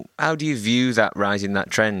 how do you view that rising that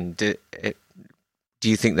trend? Do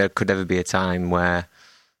you think there could ever be a time where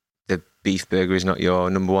the beef burger is not your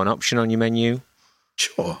number one option on your menu?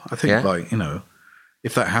 Sure. I think like, you know,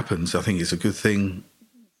 if that happens, I think it's a good thing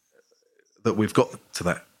that we've got to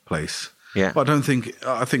that place. Yeah. But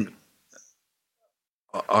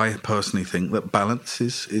I personally think that balance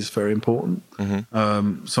is very important.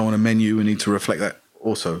 So on a menu, we need to reflect that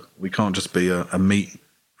also. We can't just be a meat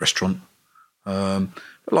restaurant. But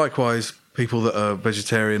likewise, people that are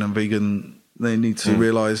vegetarian and vegan, they need to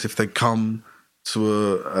realise if they come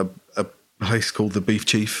to a place called the Beef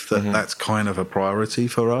Chief, that's kind of a priority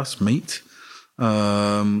for us, meat.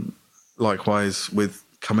 Likewise, with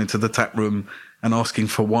coming to the tap room and asking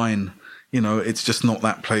for wine, you know, it's just not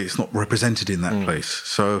that place. It's not represented in that place.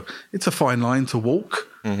 So it's a fine line to walk.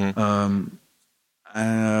 But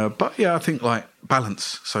yeah, I think like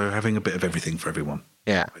balance. So having a bit of everything for everyone.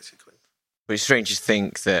 Yeah. Basically. But it's strange to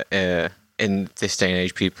think that in this day and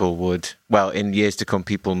age, people would, well, in years to come,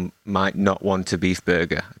 people might not want a beef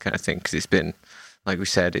burger kind of thing. Because it's been, like we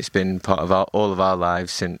said, it's been part of all of our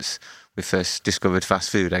lives since we first discovered fast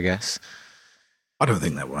food, I guess. I don't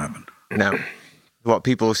think that will happen. No. What,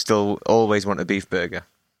 people still always want a beef burger?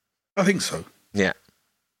 I think so. Yeah.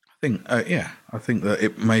 I think that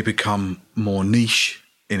it may become more niche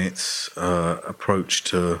in its approach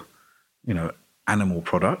to, you know, animal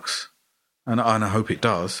products. And I hope it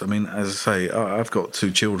does. I mean, as I say, I've got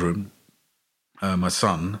 2 children. My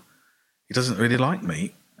son, he doesn't really like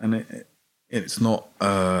meat. And it's not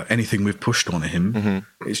anything we've pushed on him.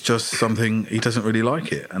 It's just something he doesn't really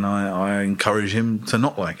like it, and I encourage him to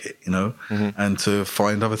not like it, you know, and to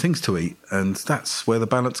find other things to eat, and that's where the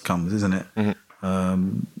balance comes, isn't it?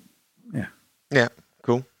 Yeah,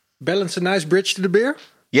 cool. Balance a nice bridge to the beer.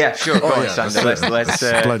 Yeah, sure. Go on, Sander. Let's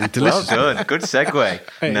bloody delicious. Well done. Good segue.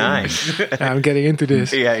 Nice. I'm getting into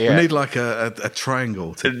this. Yeah. We need like a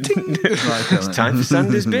triangle to. It's time for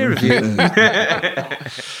Sander's beer review.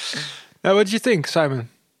 What do you think, Simon?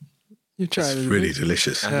 You tried it. It's really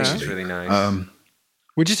delicious. I think it's really nice.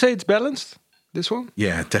 Would you say it's balanced, this one?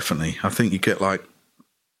 Yeah, definitely. I think you get like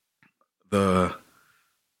the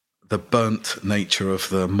burnt nature of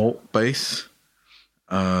the malt base,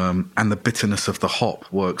 and the bitterness of the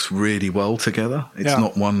hop works really well together. It's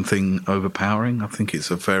not one thing overpowering. I think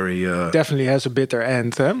it's a very definitely has a bitter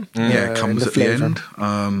end. It comes at the end,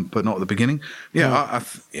 but not at the beginning.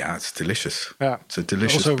 It's delicious. Yeah, it's a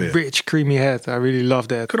delicious also beer. Rich, creamy head. I really love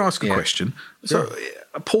that. Could I ask a question? So,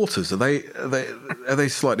 porters, are they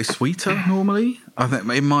slightly sweeter normally? I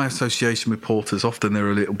think in my association with porters, often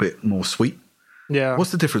they're a little bit more sweet. Yeah.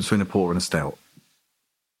 What's the difference between a porter and a stout?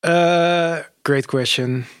 Great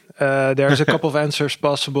question. There's a couple of answers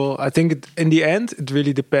possible. I think in the end, it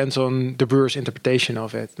really depends on the brewer's interpretation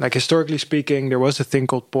of it. Like historically speaking, there was a thing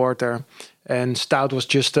called porter, and stout was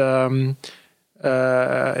just an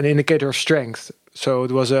indicator of strength. So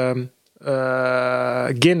it was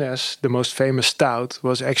Guinness, the most famous stout,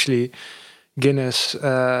 was actually Guinness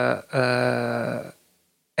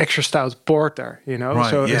extra stout porter, you know. Right,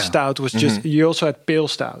 so a stout was just. You also had pale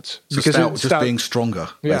stouts so because stout was just being stronger,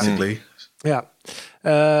 basically. Yeah.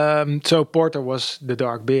 So porter was the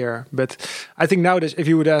dark beer, but I think nowadays, if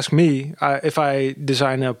you would ask me, if I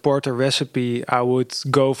design a porter recipe, I would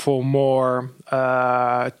go for more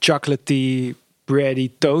chocolatey, bready,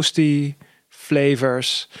 toasty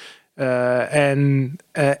flavors. And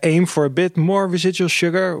aim for a bit more residual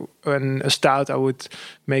sugar. And a stout, I would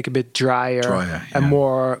make a bit drier and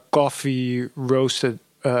more coffee roasted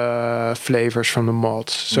flavors from the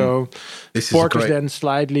malts. So porter's then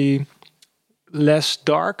slightly less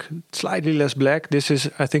dark, slightly less black. This is,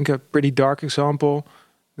 I think, a pretty dark example.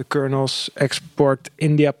 The Colonel's Export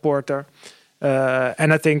India Porter.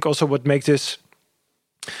 And I think also what makes this,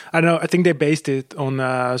 I don't know, I think they based it on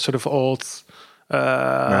sort of old...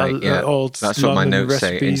 old That's London what my notes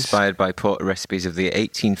recipes. say. Inspired by porter recipes of the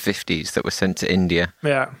 1850s that were sent to India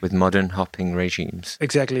with modern hopping regimes.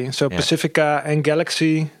 Exactly. So Pacifica and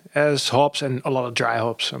Galaxy as hops and a lot of dry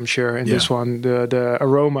hops. I'm sure in this one the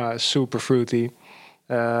aroma is super fruity.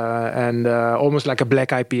 And almost like a black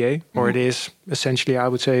IPA, or it is essentially, I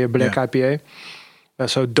would say, a black IPA.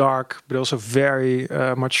 So dark, but also very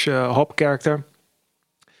much hop character.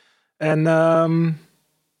 And then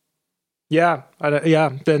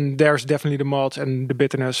there's definitely the malt and the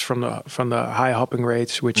bitterness from the high hopping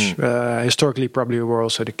rates, which historically probably were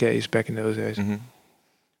also the case back in those days. Mm-hmm.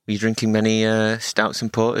 Were you drinking many stouts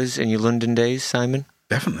and porters in your London days, Simon?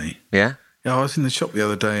 Definitely. Yeah? Yeah, I was in the shop the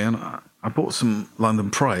other day and I bought some London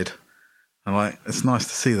Pride. And it's nice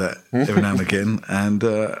to see that every now and again. And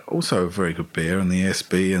also a very good beer, and the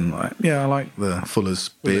ESB, and I like the Fuller's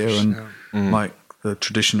beer and like the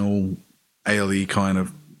traditional ale-y kind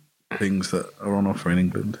of things that are on offer in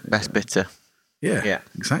England. Best bitter. Yeah,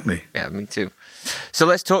 exactly. Yeah, me too. So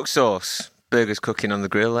let's talk sauce. Burgers cooking on the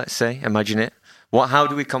grill, let's say. Imagine it. How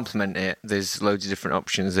do we complement it? There's loads of different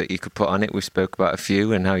options that you could put on it. We spoke about a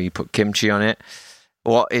few and how you put kimchi on it.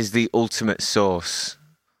 What is the ultimate sauce?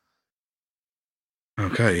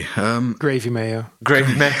 Okay. Gravy mayo.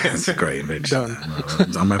 Gravy mayo. That's a great image. Done.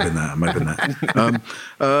 I'm having that.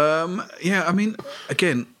 I mean,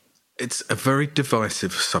 again, it's a very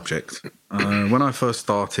divisive subject. When I first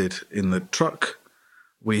started in the truck,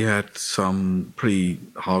 we had some pretty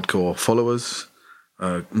hardcore followers,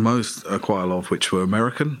 quite a lot of which were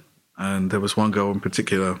American. And there was one girl in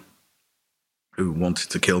particular who wanted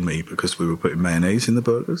to kill me because we were putting mayonnaise in the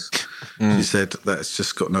burgers. She said that's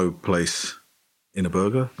just got no place in a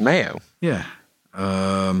burger. Mayo? Yeah.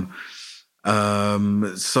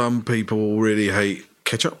 Some people really hate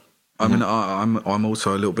ketchup. I mean, I'm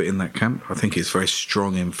also a little bit in that camp. I think it's very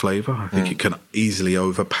strong in flavour. I think it can easily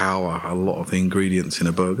overpower a lot of the ingredients in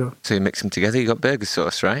a burger. So you mix them together, you got burger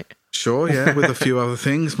sauce, right? Sure, yeah, with a few other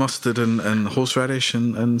things, mustard and horseradish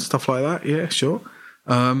and stuff like that. Yeah, sure.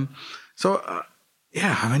 I mean,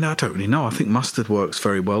 I don't really know. I think mustard works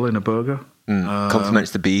very well in a burger. Complements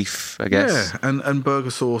the beef, I guess. Yeah, and burger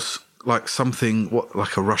sauce, like something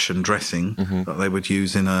like a Russian dressing that they would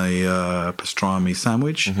use in a pastrami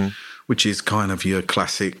sandwich, which is kind of your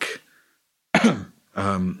classic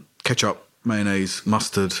ketchup, mayonnaise,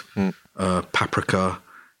 mustard, paprika,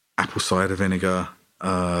 apple cider vinegar,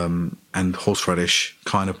 and horseradish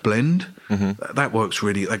kind of blend. That works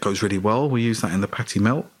really. That goes really well. We use that in the patty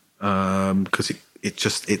melt because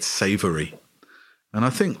it's savoury. And I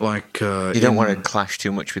think you don't want to clash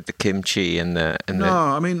too much with the kimchi and the. No,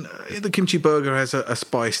 I mean the kimchi burger has a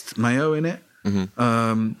spiced mayo in it.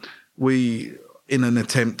 We, in an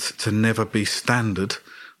attempt to never be standard,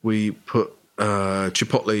 we put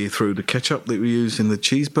chipotle through the ketchup that we use in the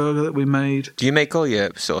cheeseburger that we made. Do you make all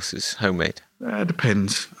your sauces homemade? It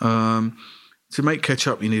depends. To make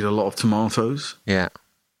ketchup, you need a lot of tomatoes. Yeah.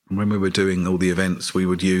 And when we were doing all the events, we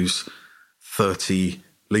would use 30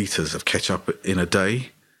 litres of ketchup in a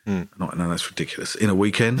day. No, that's ridiculous. In a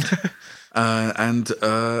weekend.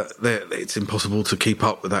 It's impossible to keep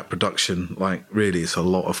up with that production. Like, really, it's a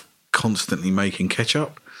lot of constantly making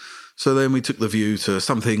ketchup. So then we took the view to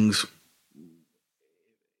some things.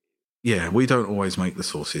 Yeah, we don't always make the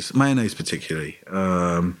sauces. Mayonnaise particularly.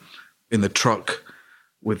 In the truck,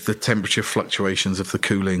 with the temperature fluctuations of the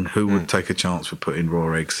cooling, who would take a chance with putting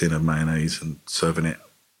raw eggs in a mayonnaise and serving it?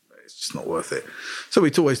 It's not worth it. So we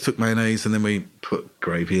always took mayonnaise and then we put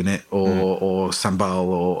gravy in it or sambal,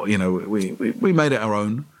 or we made it our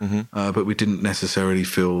own, but we didn't necessarily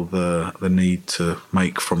feel the need to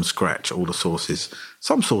make from scratch all the sauces.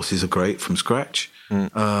 Some sauces are great from scratch.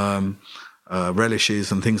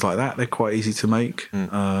 Relishes and things like that, they're quite easy to make.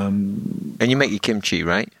 And you make your kimchi,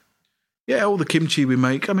 right? Yeah, all the kimchi we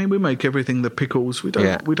make. I mean, we make everything. The pickles. We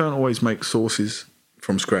don't always make sauces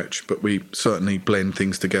from scratch, but we certainly blend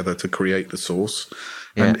things together to create the sauce.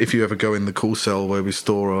 Yeah. And if you ever go in the cool cell where we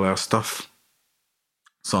store all our stuff,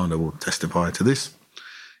 Sandra will testify to this.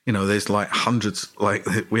 There's like hundreds. Like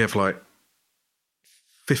we have like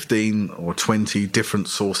 15 or 20 different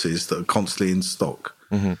sauces that are constantly in stock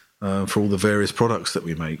for all the various products that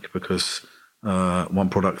we make, because one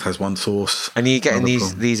product has one sauce. And are you getting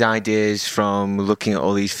these ideas from looking at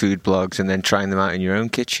all these food blogs and then trying them out in your own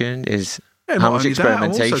kitchen? How much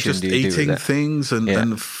experimentation do you do with it? Eating things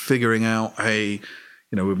and figuring out, hey,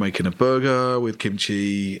 we're making a burger with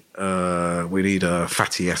kimchi. We need a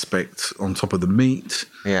fatty aspect on top of the meat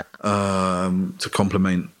to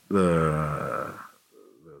complement the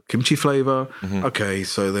kimchi flavor. Okay,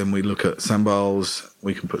 so then we look at sambals.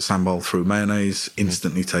 We can put sambal through mayonnaise,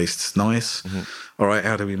 instantly tastes nice. All right,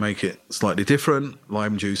 how do we make it slightly different?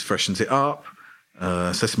 Lime juice freshens it up.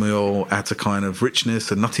 Sesame oil adds a kind of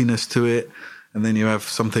richness and nuttiness to it. And then you have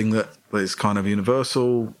something that is kind of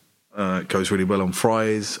universal. It goes really well on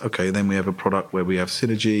fries. Okay, then we have a product where we have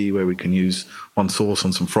synergy, where we can use one sauce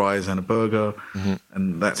on some fries and a burger.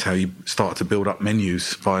 And that's how you start to build up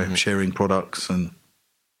menus by sharing products and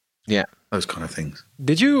those kind of things.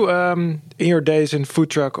 Did you, in your days in food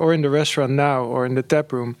truck or in the restaurant now or in the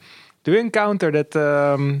tap room, do you encounter that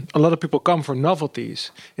a lot of people come for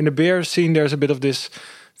novelties? In the beer scene, there's a bit of this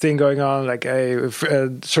thing going on, like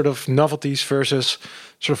sort of novelties versus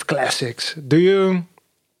sort of classics.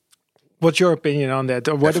 What's your opinion on that?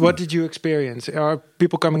 Or what did you experience? Are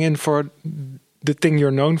people coming in for the thing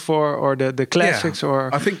you're known for, or the classics,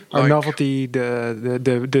 or I think novelty,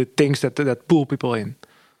 the things that pull people in?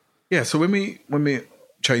 Yeah, so when we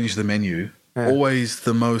change the menu, always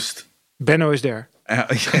the most... Benno is there.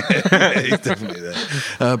 He's definitely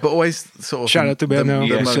there. But always sort of... Shout out to Benno.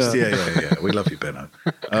 We love you, Benno.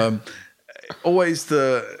 Always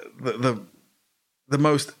the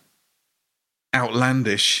most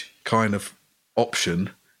outlandish kind of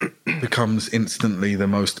option becomes instantly the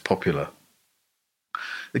most popular.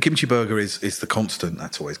 The kimchi burger is the constant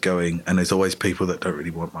that's always going, and there's always people that don't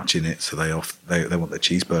really want much in it, so they want the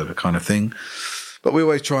cheeseburger kind of thing. But we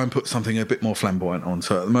always try and put something a bit more flamboyant on.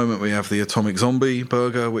 So at the moment we have the Atomic Zombie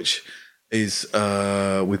burger, which is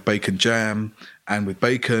with bacon jam and with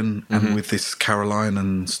bacon and with this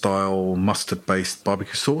Carolina style mustard-based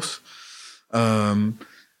barbecue sauce. And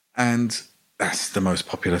that's the most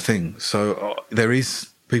popular thing. So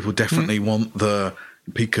people definitely want the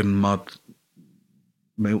pecan mud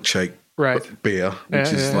milkshake beer,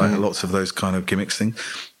 which is like lots of those kind of gimmicks things.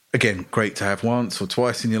 Again, great to have once or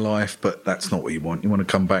twice in your life, but that's not what you want. You want to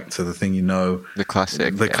come back to the thing the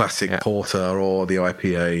classic, porter or the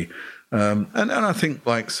IPA. And I think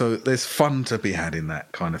so there's fun to be had in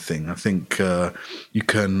that kind of thing. I think you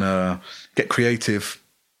can get creative,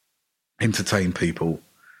 entertain people,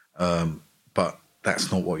 but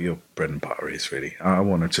that's not what your bread and butter is, really. I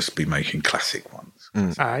want to just be making classic ones.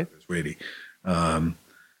 All right. Really.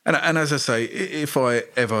 And as I say, if I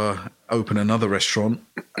ever open another restaurant,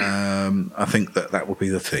 I think that will be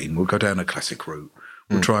the theme. We'll go down a classic route.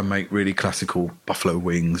 We'll try and make really classical buffalo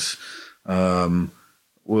wings.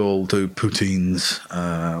 We'll do poutines.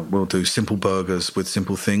 We'll do simple burgers with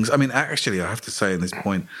simple things. I mean, actually, I have to say at this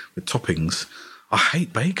point with toppings, I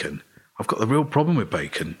hate bacon. I've got the real problem with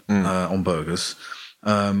bacon on burgers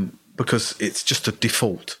because it's just a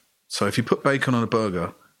default. So if you put bacon on a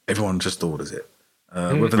burger, everyone just orders it.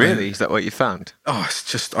 Really? Is that what you found? Oh, it's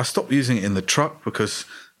just I stopped using it in the truck because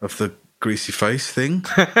of the greasy face thing.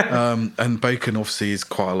 And bacon obviously is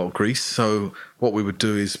quite a lot of grease. So what we would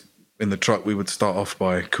do is in the truck we would start off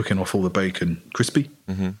by cooking off all the bacon crispy.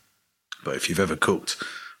 But if you've ever cooked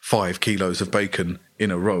 5 kilos of bacon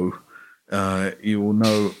in a row, you will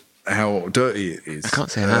know how dirty it is. I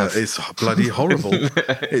can't say enough. It's bloody horrible.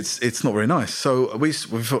 It's not very nice. So we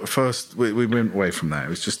went away from that. It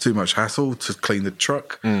was just too much hassle to clean the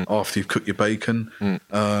truck after you've cooked your bacon.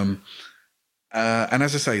 And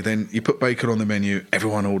as I say, then you put bacon on the menu,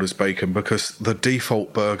 everyone orders bacon because the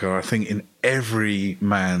default burger, I think, in every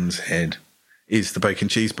man's head is the bacon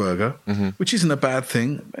cheeseburger, which isn't a bad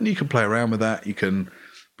thing. And you can play around with that. You can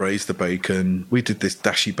braise the bacon. We did this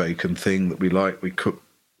dashi bacon thing that we like. We cook.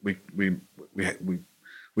 We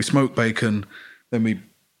smoke bacon, then we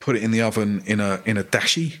put it in the oven in a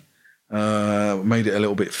dashi, made it a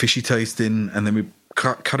little bit fishy tasting, and then we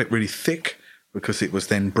cut it really thick because it was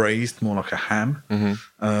then braised more like a ham,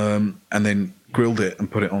 and then grilled it and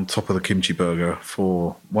put it on top of the kimchi burger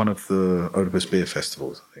for one of the Oedipus beer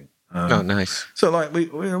festivals, I think. Oh, nice. So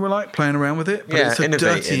we're like playing around with it, but it's a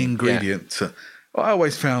dirty ingredient. Yeah. I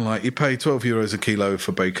always found you pay €12 a kilo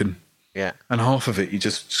for bacon. Yeah. And half of it you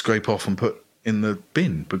just scrape off and put in the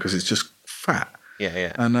bin because it's just fat.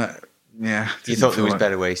 Yeah. And you thought there was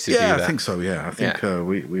better ways to do that? Yeah, I think so. Yeah, I think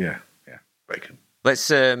bacon.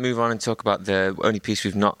 Let's move on and talk about the only piece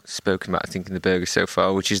we've not spoken about, I think, in the burger so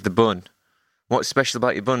far, which is the bun. What's special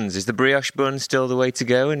about your buns? Is the brioche bun still the way to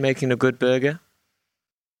go in making a good burger?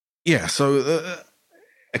 Yeah. So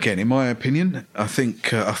again, in my opinion, I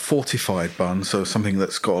think a fortified bun, so something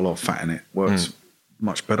that's got a lot of fat in it, works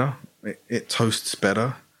much better. It toasts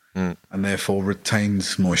better and therefore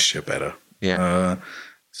retains moisture better. Yeah.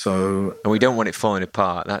 And we don't want it falling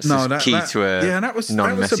apart. That's key to a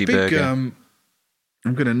non-messy burger. I'm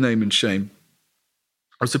going to name and shame.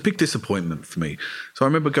 It was a big disappointment for me. So I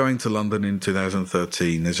remember going to London in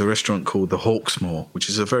 2013. There's a restaurant called the Hawksmoor, which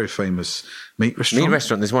is a very famous meat restaurant. Meat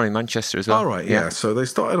restaurant. There's one in Manchester as well. Oh, right, yeah. So they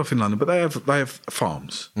started off in London, but they have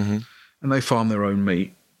farms, and they farm their own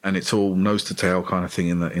meat. and it's all nose to tail kind of thing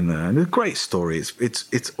in there. And a great story.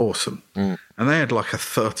 It's awesome. And they had like a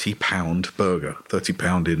 £30 burger,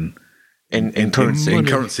 £30 in currency, in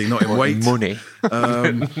currency, not in weight, money.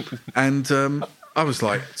 And I was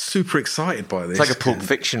like super excited by this. It's like a Pulp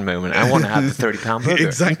Fiction moment. I want to have the £30 burger.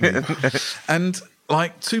 Exactly. And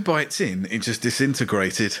like 2 bites in, it just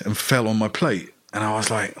disintegrated and fell on my plate. And I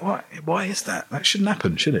was like, "What? Why is that? That shouldn't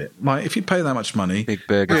happen, should it? Like, if you pay that much money, Big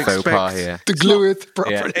burger faux pas here. To glue it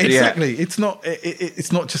properly. Yeah. Exactly. It's not.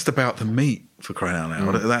 It's not just about the meat, for crying out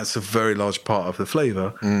loud. That's a very large part of the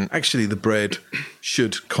flavour. Actually, the bread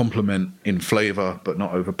should complement in flavour, but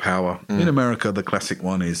not overpower. In America, the classic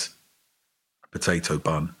one is a potato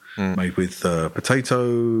bun made with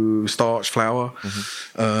potato starch flour,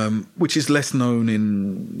 which is less known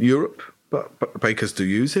in Europe. But bakers do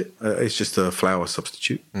use it. It's just a flour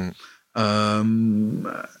substitute. And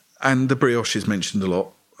the brioche is mentioned a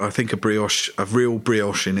lot. I think a real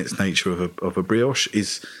brioche in its nature of a brioche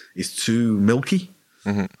is too milky.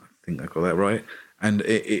 I think I got that right. And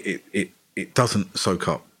it doesn't soak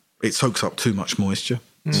up. It soaks up too much moisture.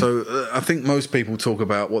 So I think most people talk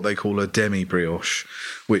about what they call a demi brioche,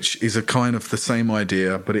 which is a kind of the same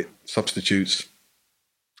idea, but it substitutes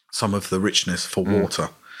some of the richness for water,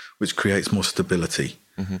 which creates more stability.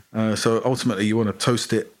 So ultimately, you want to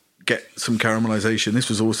toast it, get some caramelization. This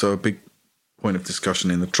was also a big point of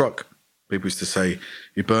discussion in the truck. People used to say,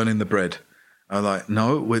 "You're burning the bread." I'm like,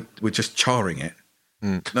 "No, we're just charring it."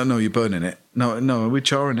 No, you're burning it. No, we're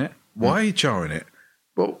charring it. Why are you charring it?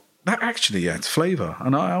 Well, that actually adds flavour.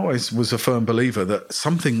 And I always was a firm believer that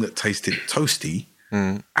something that tasted toasty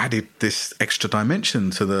added this extra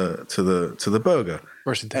dimension to the burger. Of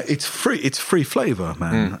course it does. It's free flavour,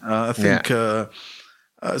 man. I think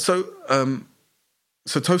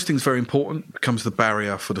so toasting's very important, becomes the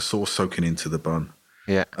barrier for the sauce soaking into the bun.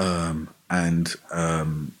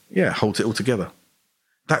 Holds it all together.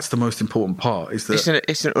 That's the most important part. Is that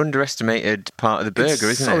it's an underestimated part of the burger,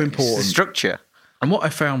 isn't it? So important. It's the structure. And what I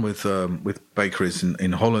found with bakeries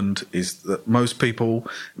in Holland is that most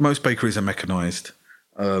bakeries are mechanised,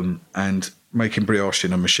 and making brioche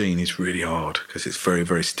in a machine is really hard because it's very,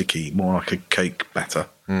 very sticky, more like a cake batter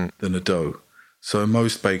than a dough. So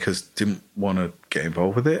most bakers didn't want to get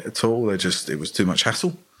involved with it at all. It was too much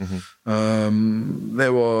hassle.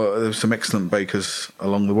 There were some excellent bakers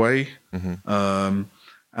along the way.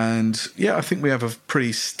 And yeah, I think we have a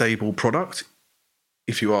pretty stable product.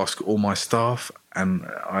 If you ask all my staff, and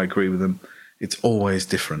I agree with them, it's always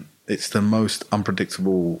different. It's the most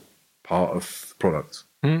unpredictable part of the product.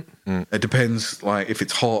 It depends, like if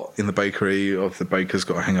it's hot in the bakery, or if the baker's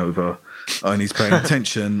got a hangover and he's paying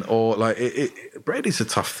attention, or like bread is a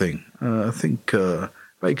tough thing. I think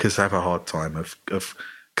bakers have a hard time of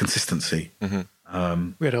consistency. We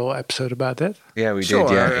had a whole episode about that. Yeah, we Sure,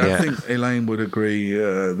 did. Yeah, I think Elaine would agree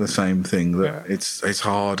the same thing, that it's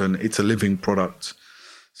hard and it's a living product.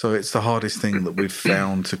 So it's the hardest thing that we've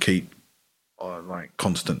found to keep like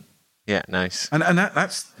constant. Yeah, nice. And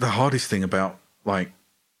that's the hardest thing about like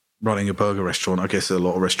running a burger restaurant. I guess a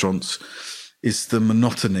lot of restaurants is the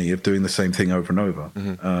monotony of doing the same thing over and over.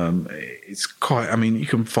 It's quite. I mean, you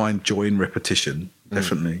can find joy in repetition,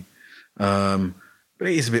 definitely, but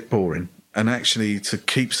it is a bit boring. And actually, to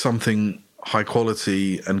keep something high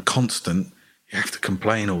quality and constant, you have to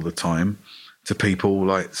complain all the time to people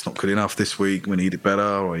like it's not good enough this week, we need it better,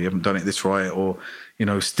 or you haven't done it this right, or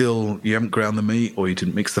still you haven't ground the meat, or you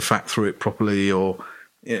didn't mix the fat through it properly, or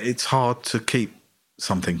it's hard to keep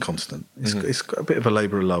something constant. It's a bit of a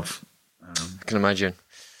labour of love. I can imagine.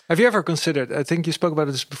 Have you ever considered, I think you spoke about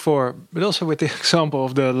this before, but also with the example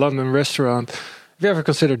of the London restaurant, have you ever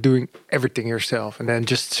considered doing everything yourself and then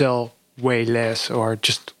just sell way less, or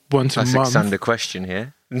just once a month? Alexander question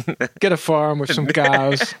here. Get a farm with some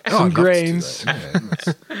cows, some grains.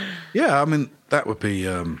 Yeah, I mean that would be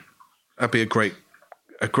that'd be a great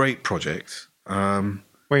project. When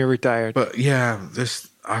you're retired. But yeah,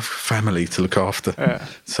 I have family to look after,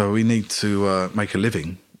 so we need to make a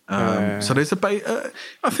living. So there's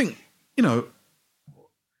I think a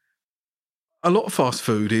lot of fast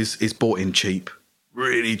food is bought in cheap,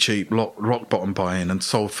 really cheap, rock bottom buy-in, and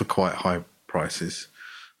sold for quite high prices.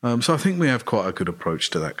 So I think we have quite a good approach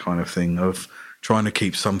to that kind of thing, of trying to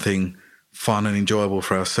keep something fun and enjoyable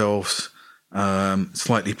for ourselves,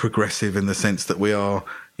 slightly progressive in the sense that we are,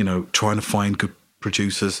 trying to find good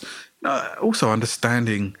producers. Also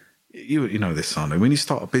understanding, you know this, Sandro, when you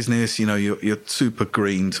start a business, you're super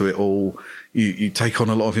green to it all. You take on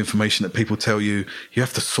a lot of information that people tell you. You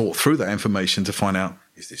have to sort through that information to find out,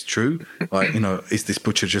 is this true? Like, is this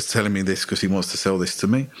butcher just telling me this because he wants to sell this to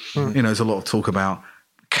me? There's a lot of talk about,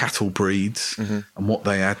 cattle breeds and what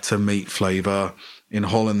they add to meat flavour. In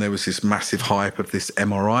Holland, there was this massive hype of this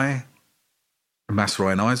MRI, Mas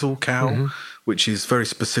Reinheitsel cow, which is very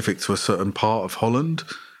specific to a certain part of Holland.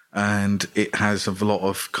 And it has a lot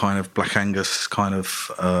of kind of Black Angus kind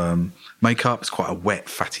of makeup. It's quite a wet,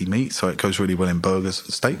 fatty meat, so it goes really well in burgers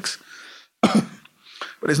and steaks. But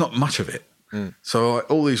there's not much of it. So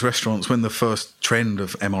all these restaurants, when the first trend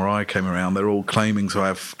of MRI came around, they're all claiming to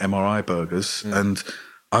have MRI burgers. And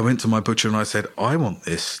I went to my butcher and I said, I want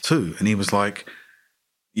this too. And he was like,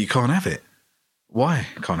 you can't have it. Why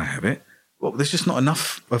can't I have it? Well, there's just not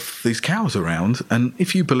enough of these cows around. And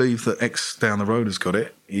if you believe that X down the road has got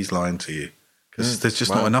it, he's lying to you. Because there's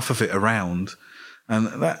just not enough of it around. And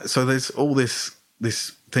so there's all this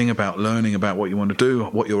thing about learning about what you want to do,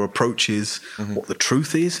 what your approach is, what the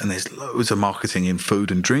truth is. And there's loads of marketing in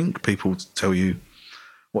food and drink. People tell you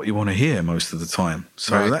what you want to hear most of the time.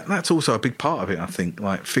 So that's also a big part of it, I think,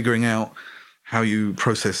 like figuring out how you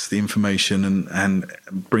process the information and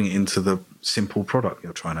bring it into the simple product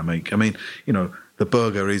you're trying to make. I mean, the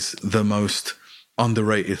burger is the most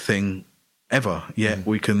underrated thing ever, yet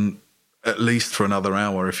we can, at least for another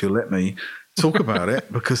hour, if you'll let me, talk about it,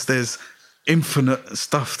 because there's infinite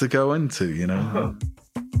stuff to go into,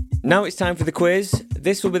 Now it's time for the quiz.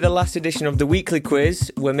 This will be the last edition of the weekly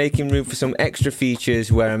quiz. We're making room for some extra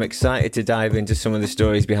features where I'm excited to dive into some of the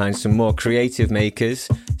stories behind some more creative makers,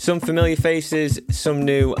 some familiar faces, some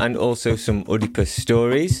new, and also some Oedipus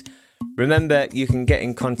stories. Remember, you can get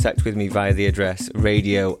in contact with me via the address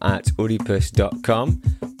radio@oedipus.com.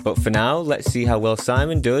 But for now, let's see how well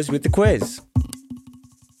Simon does with the quiz.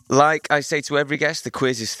 Like I say to every guest, the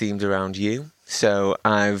quiz is themed around you. So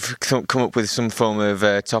I've come up with some form of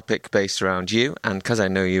topic based around you. And because I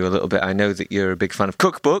know you a little bit, I know that you're a big fan of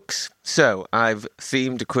cookbooks. So I've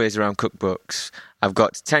themed a quiz around cookbooks. I've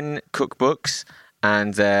got 10 cookbooks,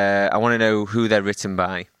 and I want to know who they're written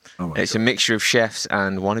by. It's a mixture of chefs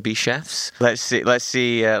and wannabe chefs. Let's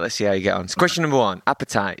see how you get on. So question number 1,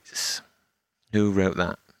 appetites. Who wrote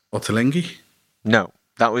that? Ottolenghi? No,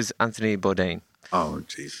 that was Anthony Bourdain. Oh,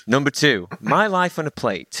 jeez. Number 2, My Life on a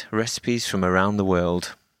Plate, recipes from around the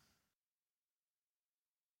world.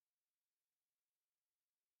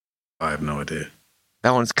 I have no idea.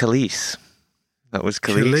 That one's Khalees. That was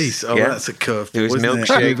Khalees. Khalees. Oh, yeah. That's a curve. It was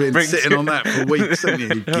milkshake. You've been sitting on that for weeks, haven't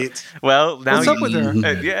you, git? Well, now what's up with her?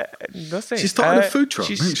 Yeah, nothing. She started a food truck,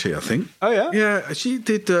 didn't she, I think? Oh, yeah? Yeah, she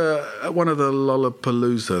did one of the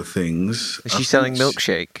Lollapalooza things. Is she selling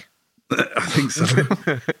milkshake? I think so.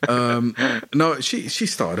 No, she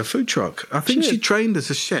started a food truck. I think she trained as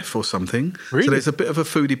a chef or something. Really? So there's a bit of a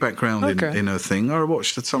foodie background Okay. in her thing. I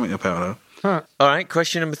watched something about her. Huh. All right,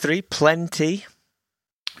 question number 3, plenty.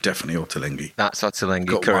 Definitely Ottolenghi. That's Ottolenghi,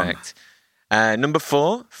 Got correct. Number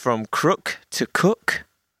 4, From Crook to Cook.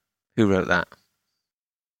 Who wrote that?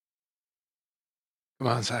 Come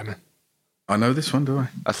on, Simon. I know this one, do I?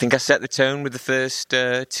 I think I set the tone with the first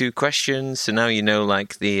 2 questions, so now you know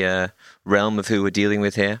like the realm of who we're dealing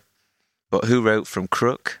with here. But who wrote From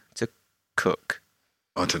Crook to Cook?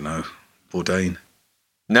 I don't know. Bourdain.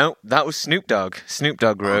 No, that was Snoop Dogg. Snoop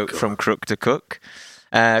Dogg wrote From Crook to Cook.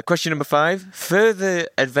 Question number 5, Further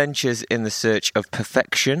Adventures in the Search of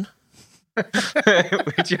Perfection.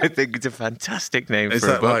 Which I think is a fantastic name Is for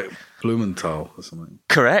a that book. like Blumenthal or something?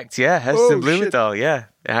 Correct, yeah. Heston Oh, Blumenthal, yeah.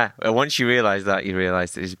 Once you realise that, you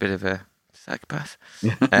realise that he's a bit of a psychopath.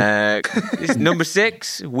 It's number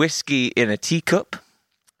 6, Whiskey in a Teacup.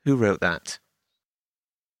 Who wrote that?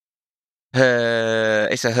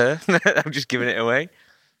 It's a her. I'm just giving it away.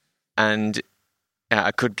 And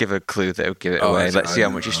I could give a clue that would give it away. Let's see how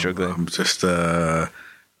much you're struggling. I'm just... You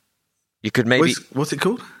could maybe... What's it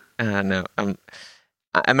called? No.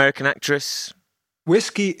 American actress.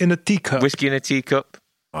 Whiskey in a teacup. Whiskey in a Teacup.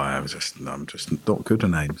 I'm just not good at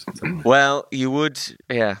names. Well, you would,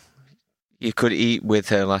 yeah. You could eat with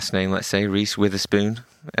her last name, let's say, Reese Witherspoon.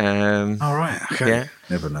 All right, okay. Yeah.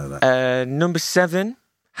 Never know that. Number 7,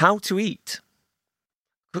 How to Eat.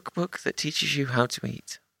 Cookbook that teaches you how to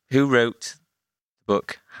eat. Who wrote the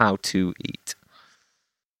book How to Eat?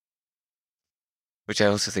 Which I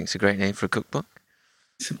also think is a great name for a cookbook.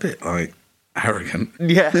 It's a bit like arrogant.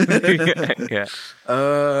 Yeah. Yeah.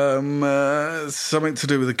 Something to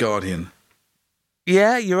do with The Guardian.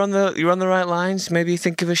 Yeah, you're on the right lines. Maybe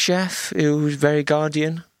think of a chef who's very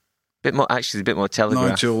Guardian. A bit more Telegraph.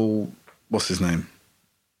 Nigel, what's his name?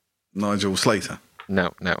 Nigel Slater.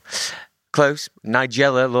 No. Close.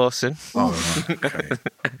 Nigella Lawson. Oh, right, okay.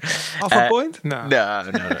 Half a point? No.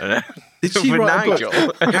 No. Did she For write Nigel. a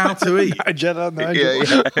book, How to Eat? Nigel.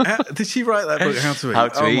 Did she write that book, How to Eat? How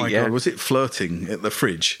to Eat, my yeah. God. Was it flirting at the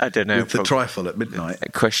fridge? I don't know. With the trifle at midnight?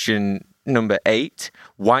 Question number 8,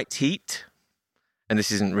 White Heat. And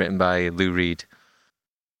this isn't written by Lou Reed.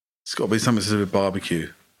 It's got to be something to do with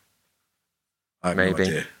barbecue. I have Maybe. no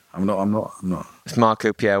idea. I'm not. It's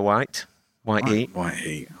Marco Pierre White. White Heat. White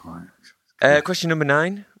Heat. Right. Question number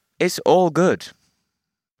 9, It's All Good.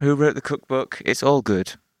 Who wrote the cookbook? It's All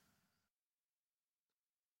Good.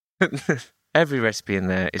 Every recipe in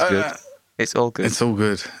there is good. It's all good. It's all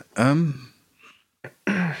good.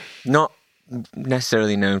 Not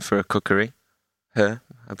necessarily known for a cookery. Her.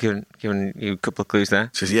 I've given you a couple of clues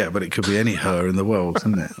there. Just, yeah, but it could be any her in the world,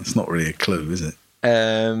 isn't it? It's not really a clue, is it?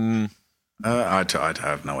 I'd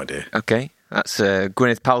have no idea. Okay, that's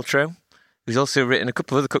Gwyneth Paltrow, who's also written a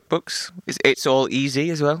couple of other cookbooks. It's All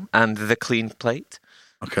Easy as well, and The Clean Plate.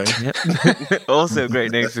 Okay. Yep. Also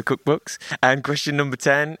great names for cookbooks. And question number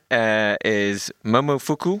 10 is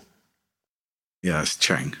Momofuku. Yeah, it's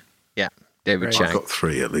Chang. Yeah, David Right. Chang. I've got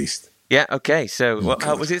 3 at least. Yeah, okay. So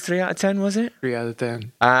God. was it 3 out of 10, was it? 3 out of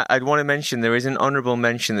 10. I'd want to mention there is an honourable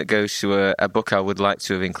mention that goes to a book I would like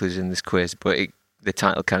to have included in this quiz, but the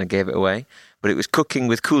title kind of gave it away. But it was Cooking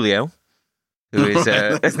with Coolio, who is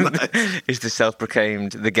is the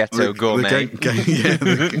self-proclaimed the ghetto gourmet.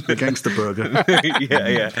 The gangster burger.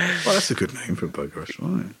 yeah. Well, that's a good name for a burger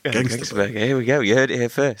restaurant. Yeah, Gangster burger. Here we go. You heard it here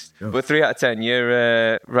first. Yeah. But 3 out of 10,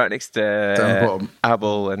 you're right next Down the to bottom.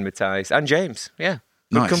 Abel and Matthias and James. Yeah,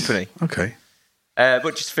 good Nice. company. Okay.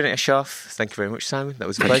 But just to finish off, thank you very much, Simon. That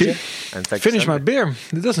was a Thank pleasure. you. And thank Finish you, my Simon. beer.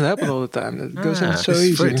 It doesn't happen all the time. It goes in so It's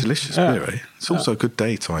easy. very delicious beer, eh? It's also a good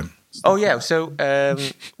daytime. Oh yeah. So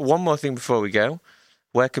one more thing before we go.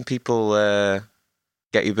 Where can people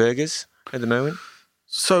get your burgers at the moment?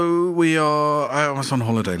 So I was on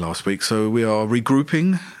holiday last week, so we are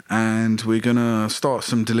regrouping and we're going to start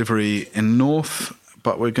some delivery in North,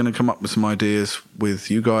 but we're going to come up with some ideas with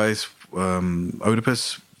you guys,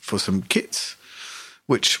 Oedipus, for some kits,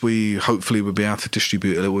 which we hopefully will be able to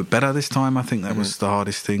distribute a little bit better this time. I think that was the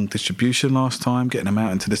hardest thing, distribution last time, getting them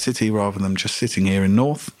out into the city rather than just sitting here in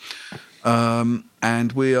North.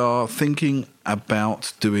 And we are thinking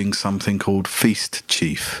about doing something called Feast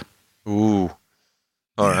Chief. Ooh.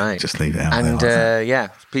 All right. Just leave it out And there. yeah,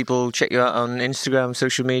 people check you out on Instagram,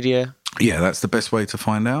 social media. Yeah, that's the best way to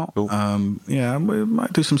find out. Cool. Yeah, we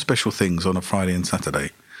might do some special things on a Friday and Saturday,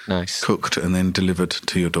 Nice. cooked and then delivered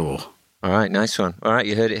to your door. All right, nice one. All right,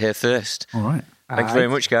 you heard it here first. All right. Thank you very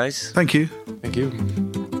much, guys. Thank you. Thank you.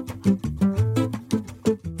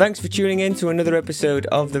 Thanks for tuning in to another episode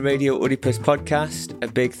of the Radio Oedipus podcast. A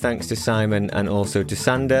big thanks to Simon and also to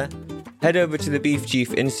Sander. Head over to the Beef Chief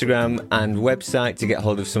Instagram and website to get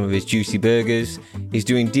hold of some of his juicy burgers. He's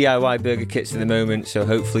doing DIY burger kits at the moment, so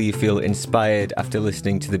hopefully you feel inspired after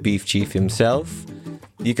listening to the Beef Chief himself.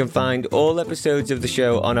 You can find all episodes of the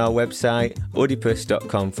show on our website,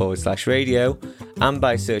 oedipus.com/radio, and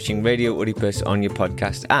by searching Radio Oedipus on your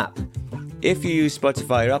podcast app. If you use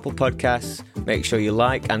Spotify or Apple Podcasts, make sure you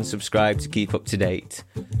like and subscribe to keep up to date.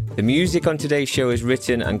 The music on today's show is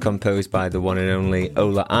written and composed by the one and only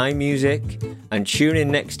Ola I Music. And tune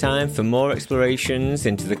in next time for more explorations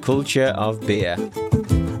into the culture of beer.